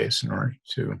interface in order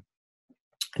to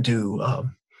do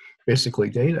basically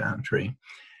data entry.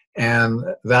 And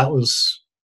that was,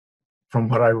 from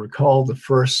what I recall, the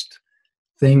first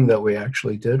thing that we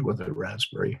actually did with a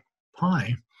Raspberry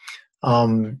Pi.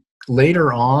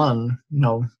 Later on,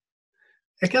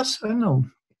 I guess, I don't know,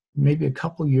 maybe a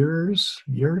couple years,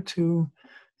 year or two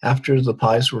after the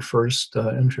Pis were first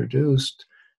introduced,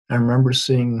 I remember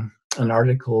seeing an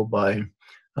article by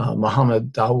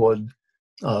Mohammed Dawood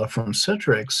from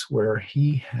Citrix, where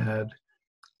he had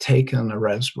taken a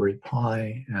Raspberry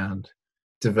Pi and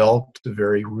developed a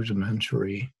very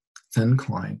rudimentary thin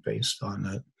client based on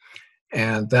it.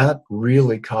 And that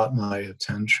really caught my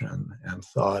attention, and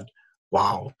thought,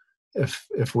 wow,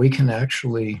 if we can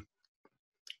actually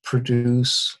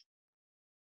produce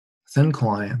thin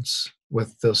clients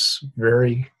with this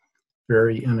very,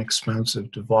 very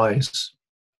inexpensive device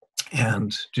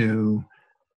and do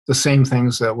the same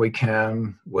things that we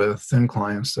can with thin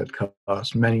clients that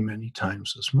cost many, many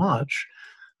times as much,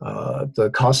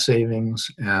 the cost savings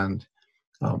and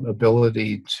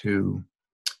ability to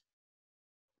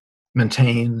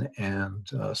maintain and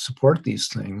support these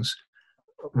things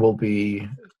will be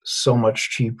so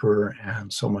much cheaper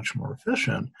and so much more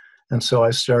efficient. And so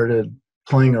I started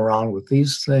playing around with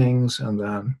these things, and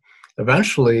then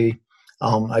eventually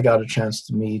I got a chance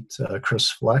to meet Chris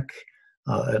Fleck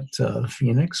at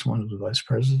Phoenix, one of the vice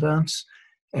presidents,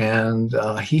 and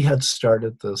he had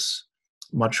started this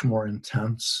much more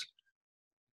intense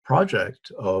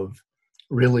project of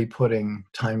really putting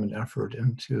time and effort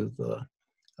into the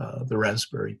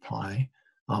Raspberry Pi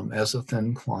as a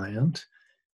thin client.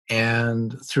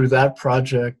 And through that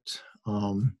project,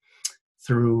 in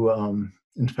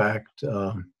fact,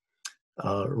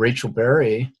 Rachel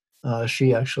Berry,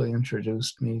 she actually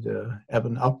introduced me to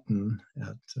Eben Upton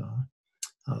at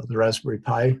the Raspberry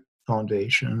Pi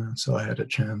Foundation. And so I had a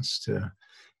chance to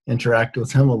interact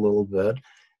with him a little bit.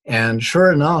 And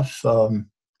sure enough,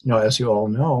 as you all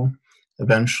know,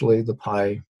 eventually the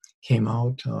Pi came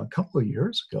out a couple of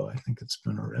years ago. I think it's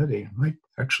been already, it might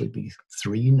actually be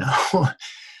 3 now,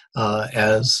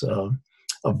 as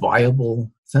a viable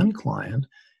thin client.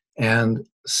 And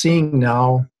seeing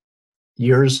now,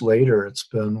 years later, it's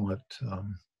been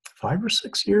 5 or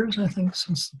 6 years, I think,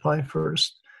 since the Pi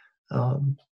first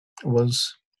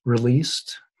was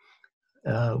released,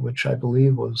 which I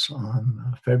believe was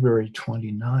on February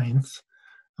 29th.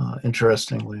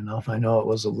 Interestingly enough, I know it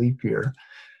was a leap year,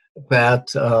 that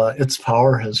its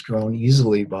power has grown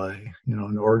easily by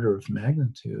an order of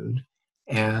magnitude.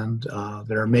 And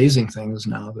there are amazing things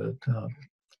now that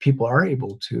people are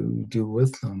able to do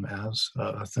with them as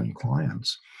thin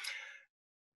clients.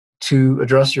 To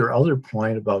address your other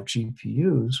point about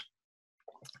GPUs,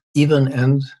 even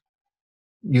end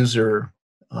user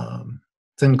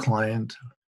thin client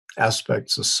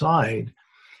aspects aside,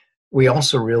 we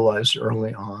also realized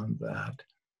early on that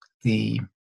the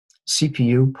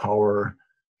CPU power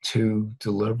to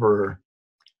deliver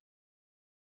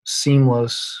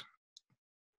seamless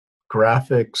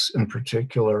graphics, in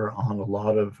particular on a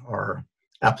lot of our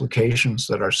applications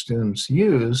that our students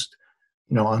used,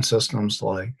 on systems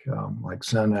like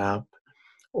XenApp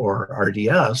or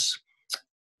RDS,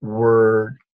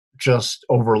 were just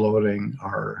overloading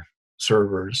our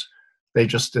servers. They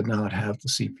just did not have the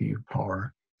CPU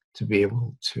power to be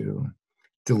able to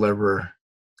deliver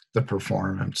the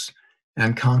performance.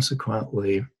 And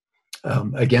consequently,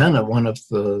 again, at one of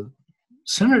the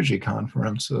Synergy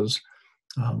conferences,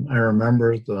 I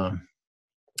remember the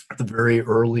very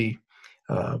early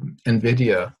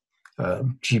NVIDIA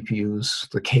GPUs,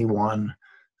 the K1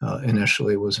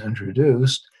 initially was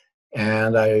introduced,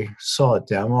 and I saw a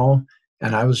demo,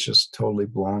 and I was just totally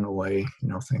blown away,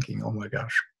 thinking, oh my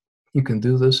gosh, you can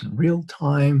do this in real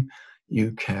time.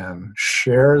 You can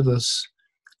share this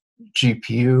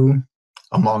GPU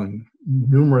among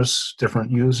numerous different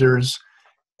users.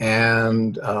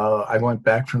 And I went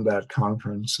back from that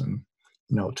conference and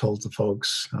told the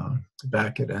folks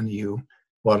back at NU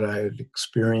what I had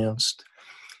experienced.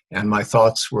 And my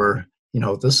thoughts were,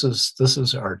 this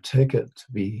is our ticket to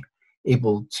be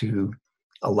able to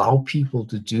allow people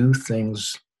to do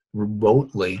things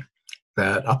remotely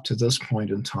that up to this point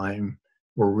in time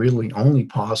were really only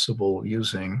possible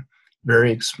using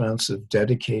very expensive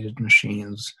dedicated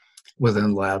machines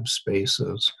within lab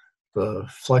spaces. The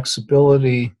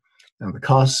flexibility and the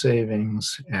cost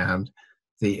savings and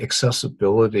the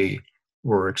accessibility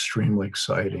were extremely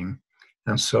exciting.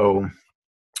 And so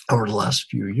over the last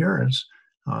few years,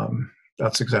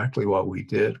 that's exactly what we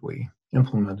did. We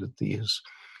implemented these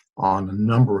on a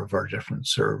number of our different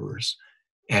servers.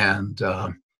 And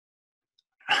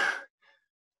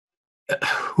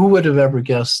who would have ever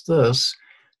guessed this,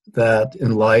 that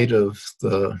in light of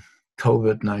the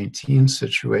COVID-19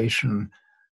 situation,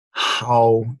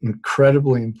 how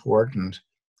incredibly important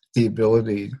the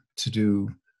ability to do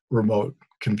remote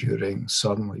computing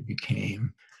suddenly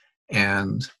became.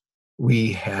 And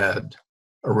we had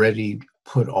already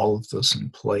put all of this in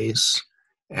place,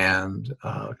 and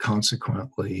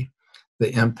consequently,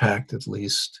 the impact, at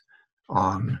least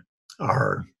on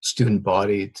our student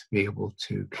body to be able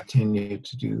to continue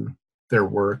to do their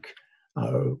work,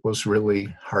 was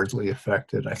really hardly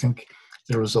affected. I think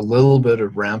there was a little bit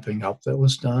of ramping up that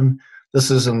was done. This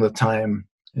is in the time,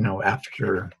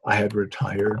 after I had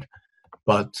retired,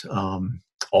 but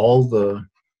all the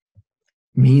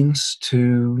means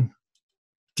to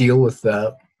deal with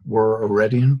that were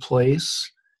already in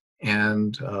place,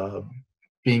 and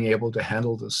being able to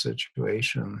handle the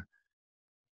situation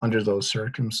under those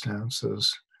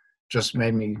circumstances just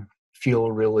made me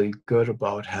feel really good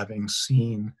about having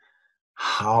seen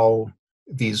how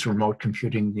these remote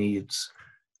computing needs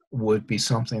would be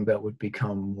something that would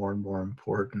become more and more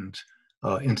important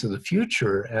into the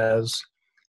future, as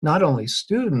not only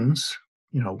students,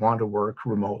 want to work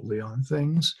remotely on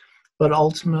things, but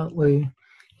ultimately,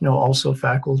 also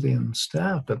faculty and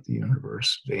staff at the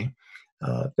university.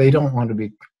 They don't want to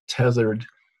be tethered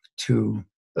to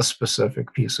a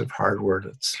specific piece of hardware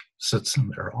that sits in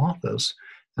their office,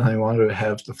 and they want to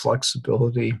have the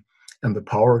flexibility and the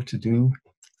power to do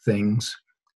things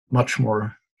much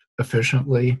more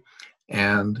efficiently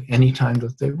and anytime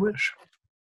that they wish.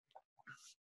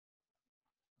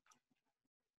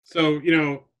 So,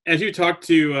 as you talk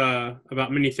to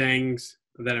about many things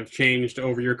that have changed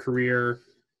over your career,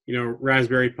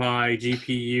 Raspberry Pi,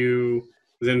 GPU,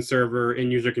 Zen server,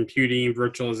 in-user computing,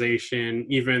 virtualization,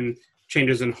 even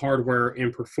changes in hardware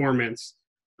and performance.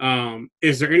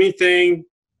 Is there anything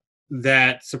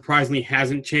that surprisingly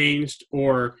hasn't changed,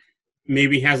 or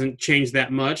maybe hasn't changed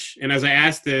that much? And as I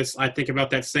ask this, I think about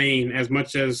that saying, as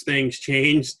much as things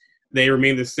change, they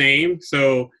remain the same.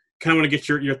 So kind of want to get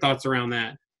your thoughts around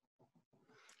that.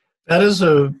 That is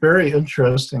a very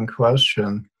interesting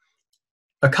question.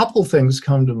 A couple things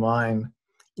come to mind.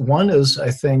 One is, I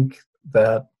think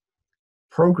that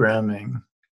programming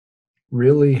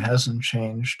really hasn't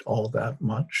changed all that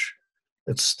much.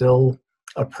 It's still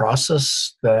a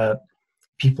process that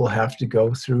people have to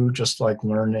go through, just like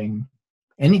learning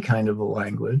any kind of a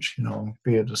language,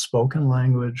 be it a spoken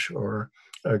language or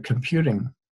a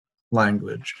computing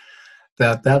language.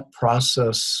 That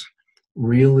process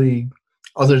really,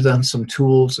 other than some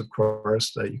tools, of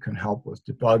course, that you can help with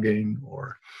debugging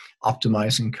or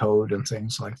optimizing code and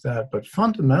things like that. But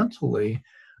fundamentally,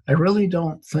 I really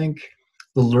don't think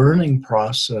the learning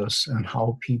process and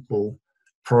how people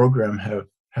program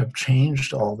have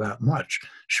changed all that much.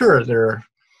 Sure, there are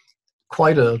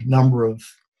quite a number of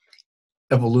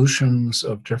evolutions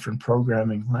of different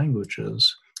programming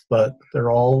languages, but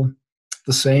they're all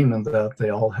the same in that they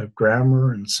all have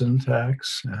grammar and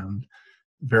syntax and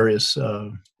various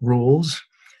rules.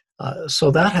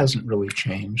 So that hasn't really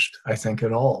changed, I think,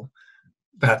 at all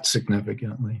that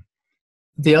significantly.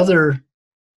 The other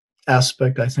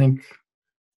aspect, I think,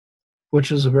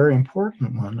 which is a very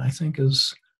important one, I think,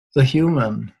 is the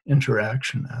human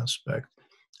interaction aspect.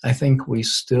 I think we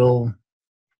still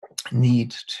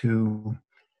need to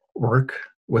work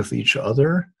with each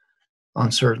other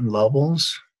on certain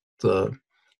levels. The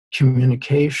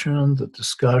communication, the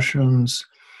discussions,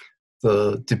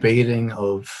 the debating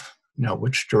of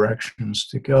which directions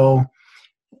to go,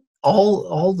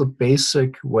 all the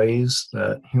basic ways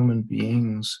that human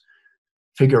beings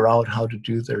figure out how to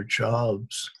do their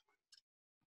jobs,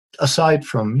 aside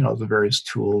from the various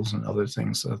tools and other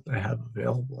things that they have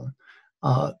available.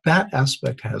 That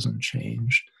aspect hasn't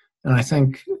changed. And I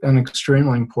think an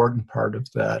extremely important part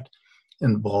of that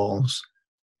involves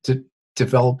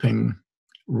developing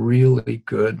really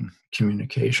good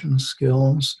communication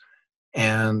skills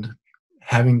and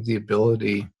having the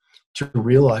ability to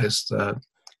realize that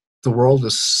the world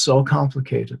is so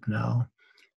complicated now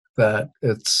that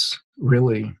it's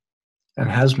really, and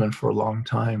has been for a long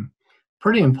time,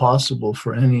 pretty impossible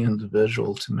for any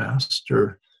individual to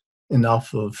master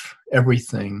enough of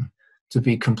everything to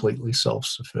be completely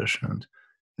self-sufficient.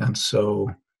 And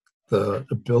so the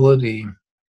ability,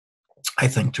 I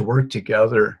think, to work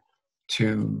together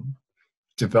to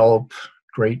develop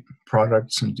great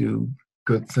products and do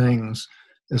good things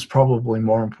is probably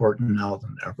more important now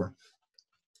than ever.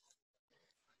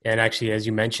 And actually, as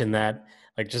you mentioned that,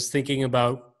 like just thinking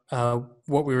about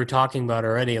what we were talking about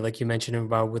already, like you mentioned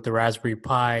about with the Raspberry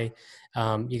Pi,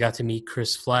 you got to meet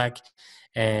Chris Fleck,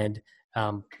 and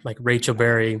like Rachel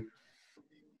Berry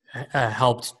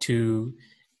helped to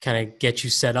kind of get you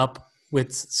set up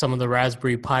with some of the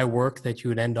Raspberry Pi work that you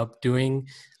would end up doing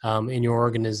in your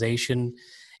organization.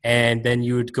 And then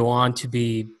you would go on to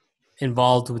be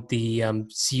involved with the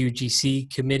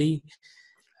CUGC committee.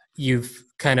 You've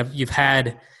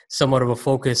had somewhat of a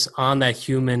focus on that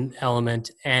human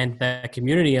element and that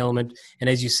community element. And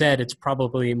as you said, it's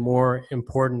probably more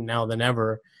important now than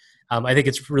ever. I think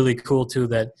it's really cool too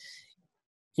that,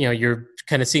 you know, you're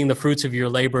kind of seeing the fruits of your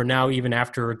labor now, even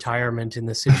after retirement in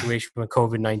the situation with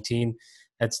COVID-19.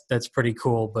 That's pretty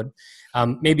cool. But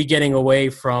maybe getting away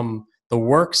from the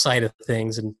work side of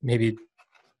things, and maybe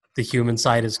the human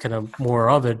side is kind of more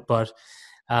of it. But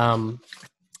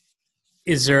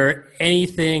is there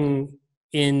anything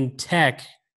in tech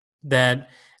that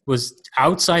was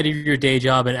outside of your day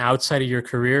job and outside of your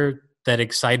career that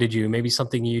excited you? Maybe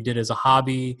something you did as a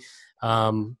hobby,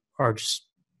 or just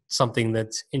something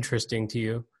that's interesting to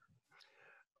you?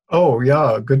 Oh,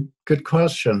 yeah, good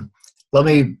question. Let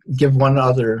me give one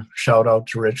other shout out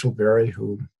to Rachel Berry,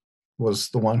 who was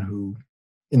the one who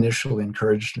initially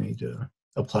encouraged me to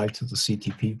apply to the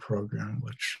CTP program,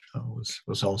 which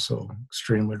was also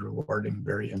extremely rewarding,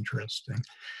 very interesting.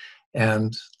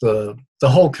 And the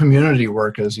whole community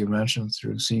work, as you mentioned,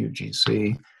 through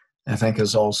CUGC, I think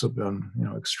has also been, you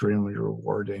know, extremely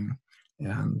rewarding,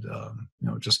 and you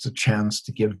know, just a chance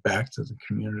to give back to the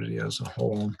community as a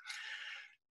whole.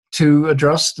 To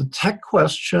address the tech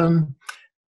question,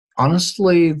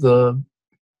 honestly, the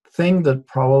thing that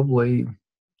probably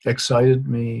excited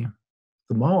me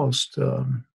the most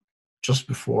just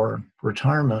before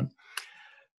retirement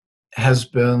has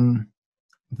been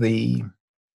the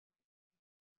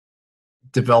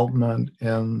development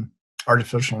in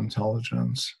artificial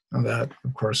intelligence, and that,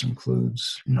 of course,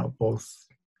 includes, you know, both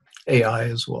AI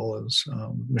as well as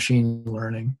machine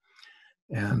learning,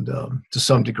 and to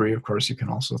some degree, of course, you can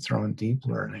also throw in deep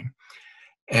learning.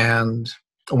 And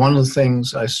one of the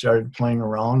things I started playing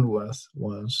around with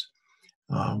was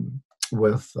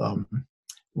with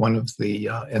one of the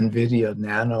NVIDIA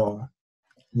Nano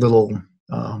little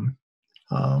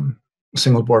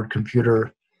single board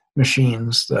computer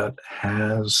machines that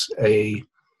has a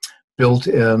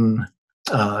built-in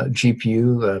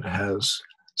GPU that has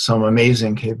some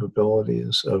amazing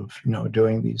capabilities of, you know,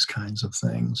 doing these kinds of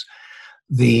things.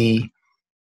 The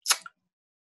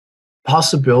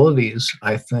possibilities,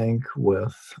 I think,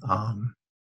 with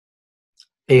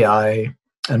AI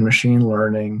and machine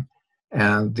learning,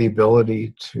 and the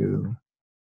ability to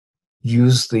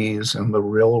use these in the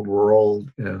real world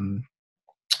in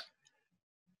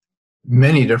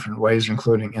many different ways,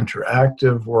 including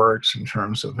interactive works in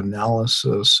terms of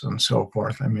analysis and so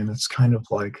forth. I mean, it's kind of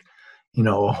like, you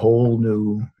know, a whole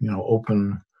new, you know,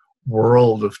 open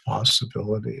world of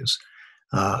possibilities.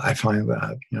 I find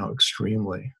that, you know,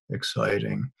 extremely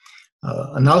exciting.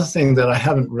 Another thing that I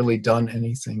haven't really done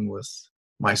anything with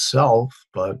myself,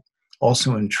 but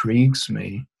also intrigues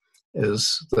me,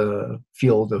 is the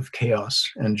field of chaos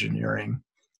engineering,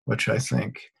 which I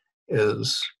think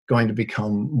is going to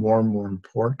become more and more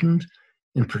important,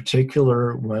 in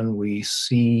particular when we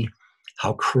see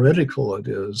how critical it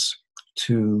is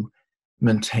to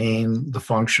maintain the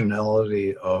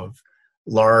functionality of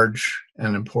large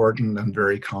and important and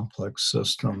very complex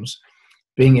systems.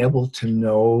 Being able to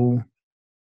know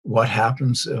what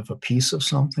happens if a piece of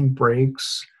something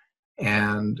breaks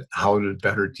and how to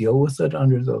better deal with it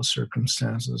under those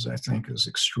circumstances, I think, is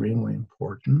extremely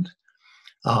important.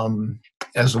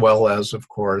 As well as, of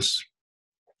course,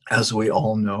 as we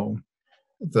all know,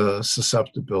 the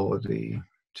susceptibility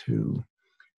to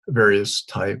various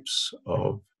types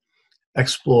of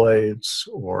exploits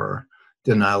or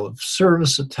denial of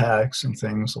service attacks and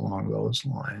things along those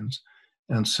lines.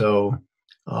 And so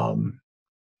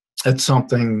it's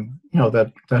something, you know,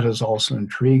 that has also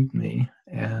intrigued me.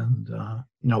 And,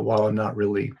 you know, while I'm not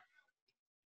really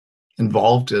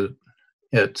involved in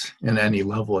it in any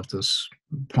level at this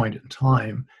point in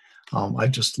time, I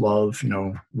just love, you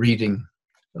know, reading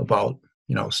about,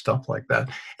 you know, stuff like that.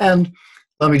 And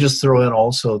let me just throw in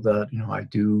also that, you know, I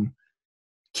do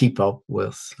keep up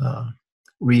with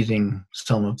reading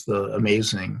some of the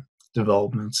amazing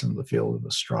developments in the field of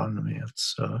astronomy.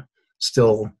 It's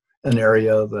still an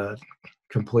area that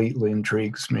completely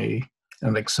intrigues me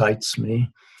and excites me,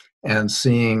 and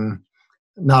seeing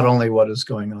not only what is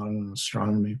going on in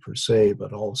astronomy per se,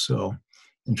 but also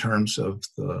in terms of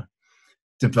the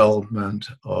development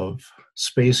of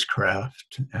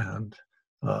spacecraft and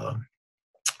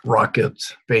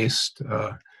rocket-based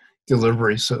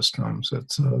delivery systems.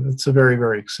 It's a very,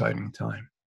 very exciting time.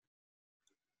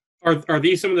 Are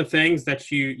these some of the things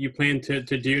that you plan to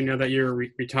do now that you're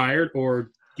retired,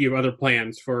 or do you have other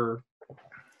plans for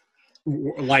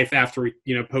life after,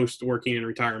 post working in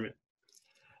retirement?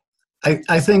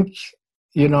 I think,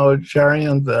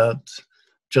 Jarian, that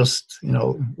just,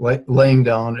 laying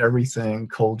down everything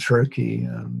cold turkey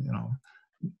and,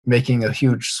 making a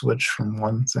huge switch from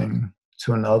one thing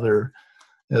to another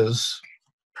is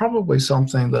probably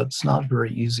something that's not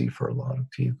very easy for a lot of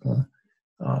people.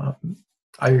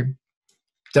 I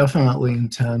definitely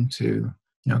intend to,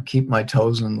 keep my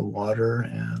toes in the water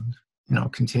and,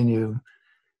 continue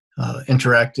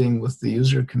interacting with the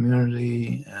user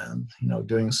community and,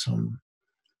 doing some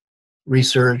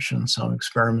research and some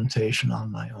experimentation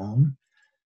on my own.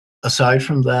 Aside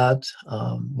from that,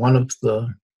 one of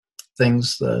the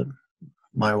things that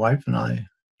my wife and I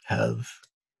have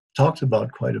talked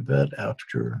about quite a bit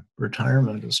after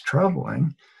retirement is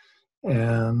traveling.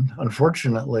 And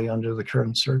unfortunately, under the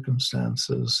current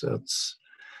circumstances, it's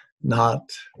not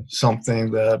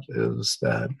something that is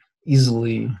that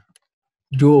easily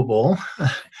doable,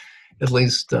 at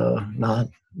least not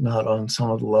on some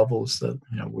of the levels that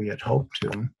we had hoped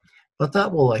to. But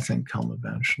that will, I think, come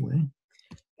eventually.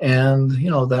 And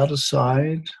that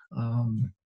aside,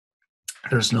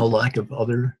 there's no lack of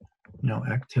other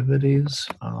activities.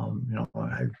 I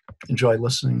enjoy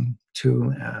listening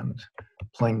to and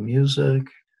playing music.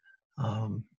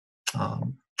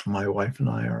 My wife and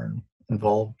I are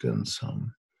involved in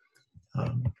some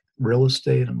real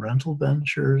estate and rental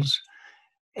ventures.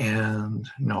 And,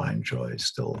 I enjoy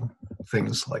still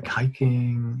things like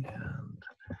hiking and,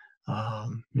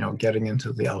 getting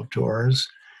into the outdoors.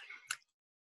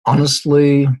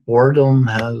 Honestly, boredom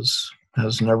has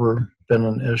never been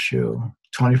an issue.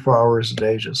 24 hours a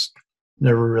day just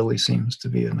never really seems to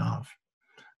be enough.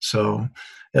 So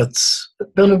it's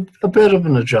been a bit of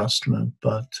an adjustment,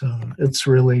 but it's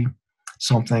really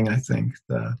something I think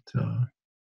that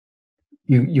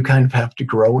you kind of have to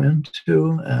grow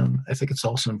into. And I think it's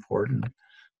also important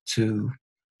to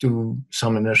do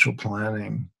some initial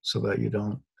planning so that you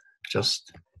don't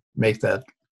just make that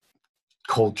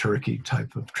cold turkey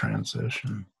type of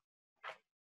transition.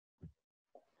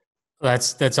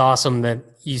 That's awesome that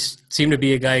you seem to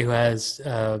be a guy who has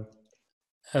a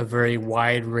very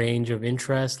wide range of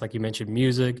interests. Like you mentioned,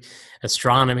 music,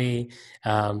 astronomy,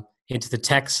 into the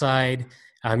tech side.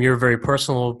 You're a very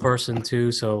personal person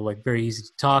too, so like very easy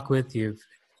to talk with. You're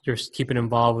keeping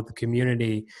involved with the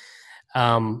community.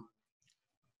 For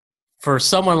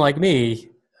someone like me,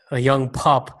 a young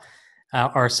pup,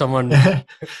 or someone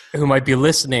who might be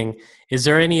listening, is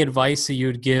there any advice that you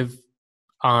would give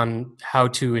on how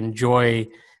to enjoy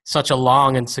such a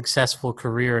long and successful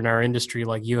career in our industry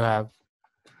like you have?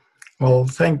 Well,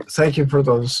 thank you for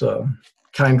those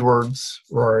kind words,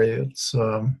 Rory. It's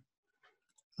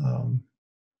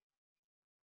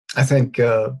I think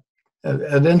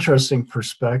an interesting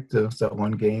perspective that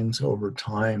one gains over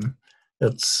time.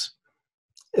 It's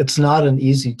not an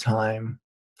easy time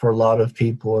for a lot of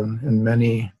people in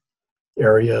many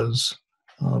areas,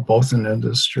 both in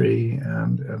industry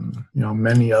and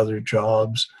many other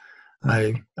jobs.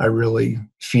 I really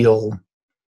feel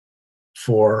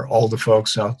for all the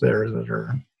folks out there that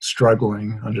are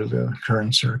struggling under the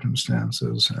current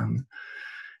circumstances, and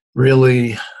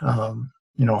really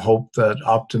hope that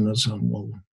optimism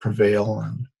will prevail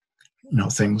and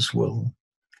things will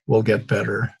get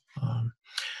better.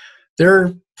 There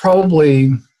are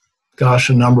probably,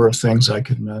 a number of things I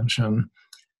could mention.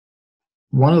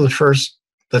 One of the first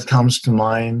that comes to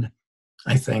mind,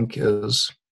 I think,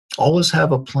 is always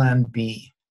have a plan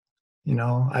B.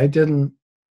 I didn't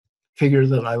figure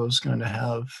that I was going to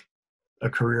have a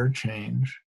career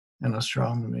change in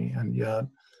astronomy, and yet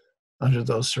under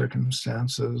those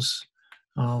circumstances,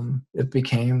 it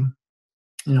became,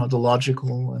 the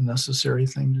logical and necessary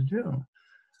thing to do.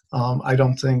 I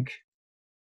don't think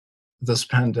this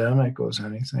pandemic was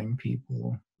anything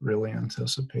people really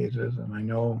anticipated, and I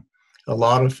know a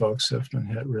lot of folks have been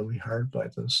hit really hard by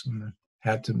this and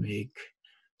had to make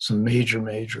some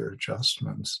major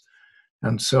adjustments.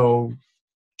 And so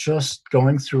just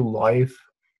going through life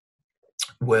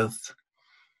with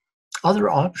other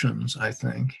options, I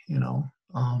think, to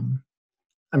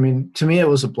me, it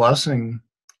was a blessing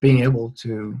being able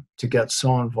to get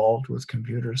so involved with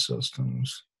computer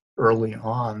systems early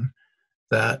on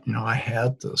that, I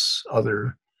had this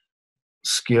other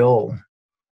skill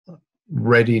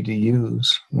ready to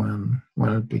use when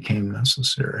it became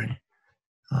necessary.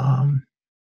 And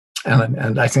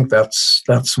I think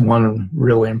that's one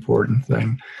really important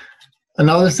thing.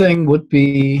 Another thing would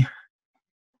be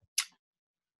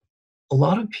a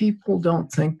lot of people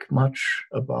don't think much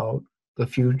about the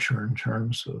future in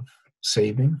terms of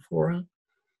saving for it.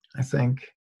 I think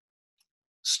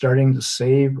starting to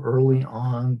save early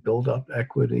on, build up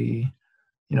equity,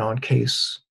 in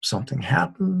case something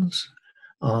happens,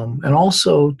 and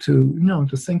also to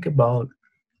think about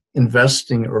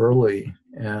investing early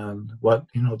and what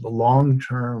the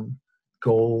long-term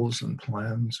goals and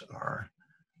plans are.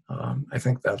 I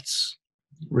think that's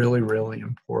really, really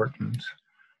important.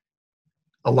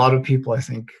 A lot of people, I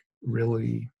think,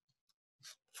 really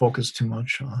focus too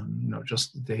much on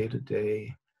just the day to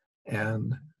day,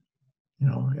 and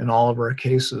in all of our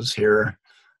cases here,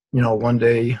 one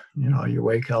day you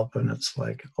wake up and it's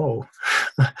like, oh,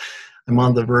 I'm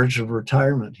on the verge of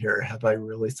retirement here. Have I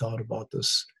really thought about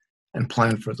this and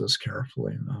planned for this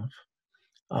carefully enough?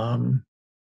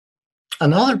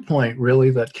 Another point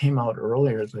really that came out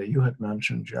earlier that you had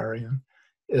mentioned, Jarian,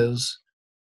 is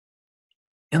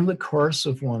in the course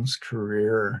of one's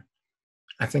career,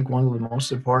 I think one of the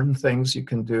most important things you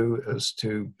can do is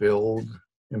to build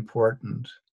important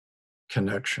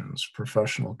connections,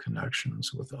 professional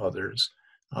connections with others.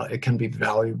 It can be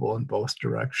valuable in both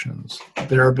directions.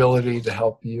 Their ability to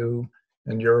help you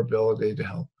and your ability to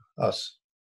help us.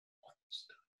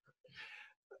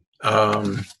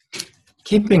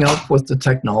 Keeping up with the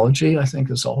technology, I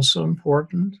think, is also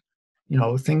important.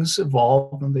 Things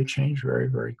evolve and they change very,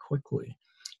 very quickly.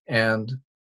 And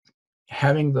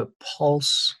having the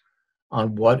pulse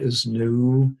on what is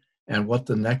new and what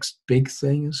the next big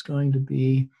thing is going to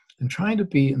be, and trying to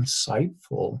be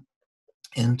insightful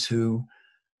into,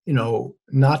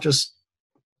 not just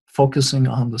focusing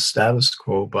on the status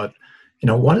quo, but,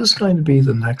 what is going to be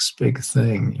the next big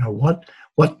thing?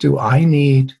 What do I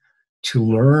need to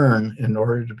learn in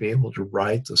order to be able to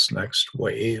ride this next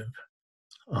wave?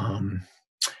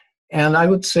 And I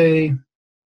would say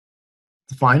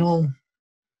the final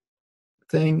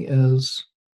thing is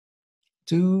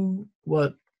do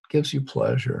what gives you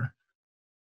pleasure.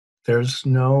 There's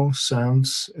no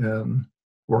sense in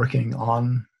working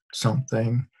on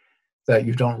something that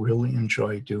you don't really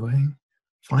enjoy doing.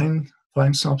 Find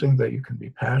something that you can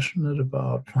be passionate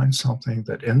about. Find something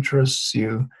that interests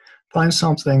you. Find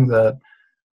something that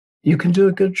you can do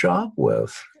a good job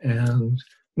with and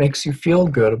makes you feel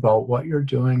good about what you're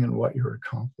doing and what you're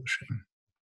accomplishing.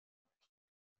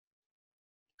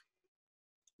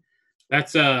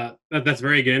 That's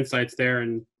very good insights there,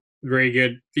 and very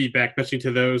good feedback, especially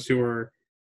to those who are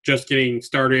just getting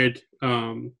started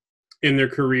in their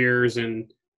careers,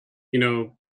 and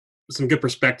some good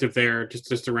perspective there,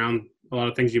 just around a lot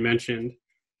of things you mentioned.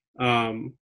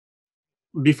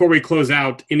 Before we close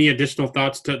out, any additional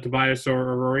thoughts to Tobias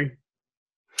or Rory?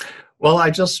 Well, I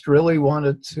just really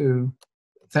wanted to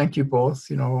thank you both,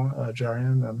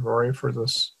 Jarian and Rory, for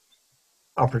this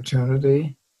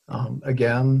opportunity.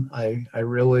 Again, I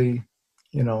really,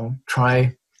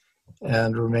 try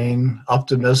and remain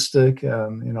optimistic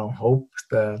and, hope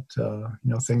that,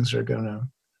 things are going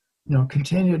to,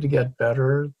 continue to get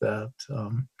better, that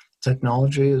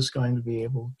technology is going to be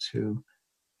able to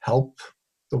help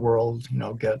the world,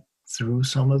 get through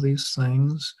some of these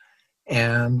things.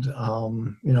 And,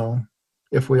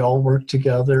 if we all work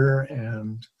together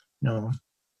and,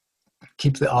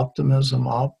 keep the optimism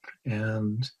up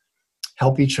and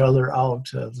help each other out,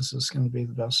 this is going to be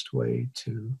the best way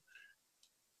to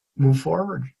move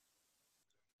forward.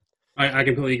 I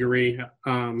completely agree.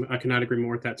 I cannot agree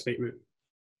more with that statement.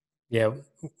 Yeah,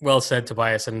 well said,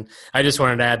 Tobias. And I just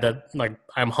wanted to add that,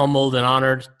 I'm humbled and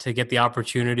honored to get the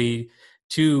opportunity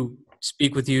to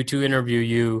speak with you, to interview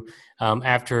you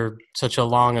after such a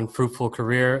long and fruitful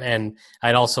career. And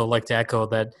I'd also like to echo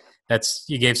that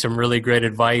you gave some really great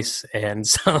advice, and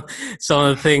some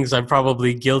of the things I'm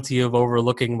probably guilty of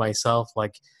overlooking myself,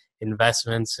 like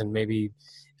investments and maybe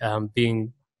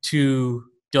being too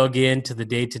dug into the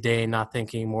day-to-day and not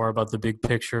thinking more about the big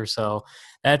picture. So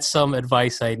that's some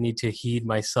advice I need to heed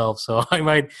myself. So I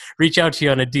might reach out to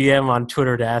you on a DM on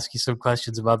Twitter to ask you some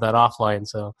questions about that offline.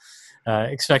 So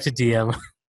expect a DM.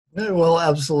 Yeah, well,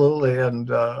 absolutely. And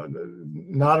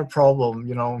not a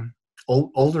problem.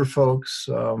 Older folks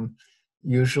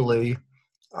usually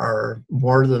are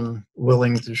more than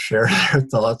willing to share their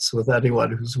thoughts with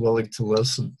anyone who's willing to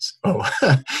listen. So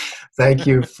thank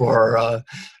you for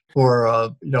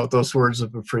those words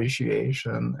of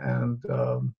appreciation. And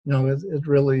it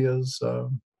really is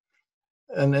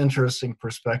an interesting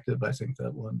perspective, I think,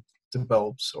 that one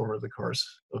develops over the course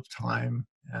of time.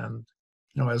 And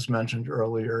as mentioned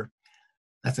earlier,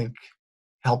 I think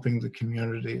helping the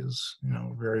community is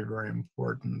very, very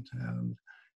important. And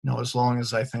as long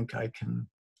as I think I can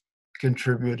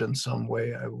contribute in some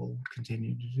way, I will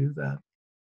continue to do that.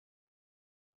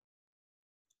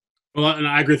 Well, and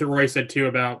I agree with what Roy said too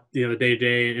about the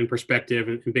day-to-day and perspective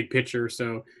and big picture.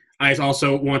 So I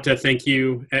also want to thank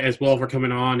you as well for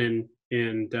coming on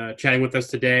and chatting with us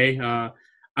today.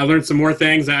 I learned some more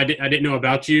things I didn't know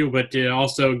about you, but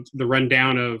also the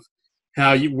rundown of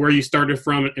where you started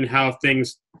from and how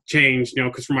things changed.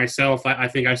 Because for myself, I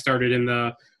think I started in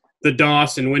the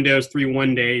DOS and Windows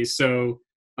 3.1 days. So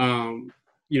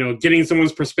getting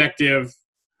someone's perspective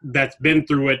that's been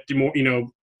through it, more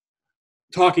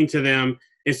talking to them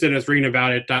instead of just reading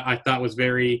about it, I thought was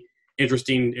very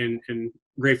interesting and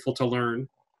grateful to learn.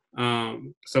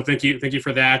 So thank you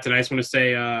for that. And I just want to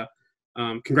say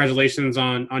congratulations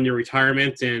on your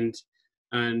retirement, and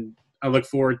I look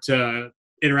forward to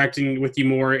interacting with you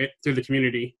more through the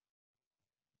community.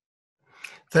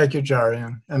 Thank you,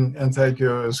 Jarian, and thank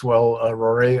you as well,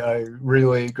 Rory. I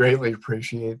really greatly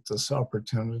appreciate this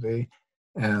opportunity,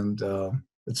 and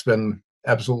it's been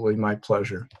absolutely my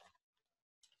pleasure.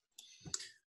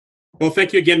 Well,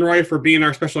 thank you again, Roy, for being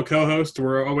our special co-host.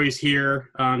 We're always here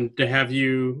to have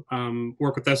you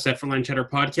work with us at Frontline Chatter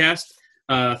Podcast.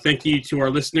 Thank you to our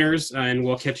listeners, and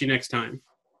we'll catch you next time.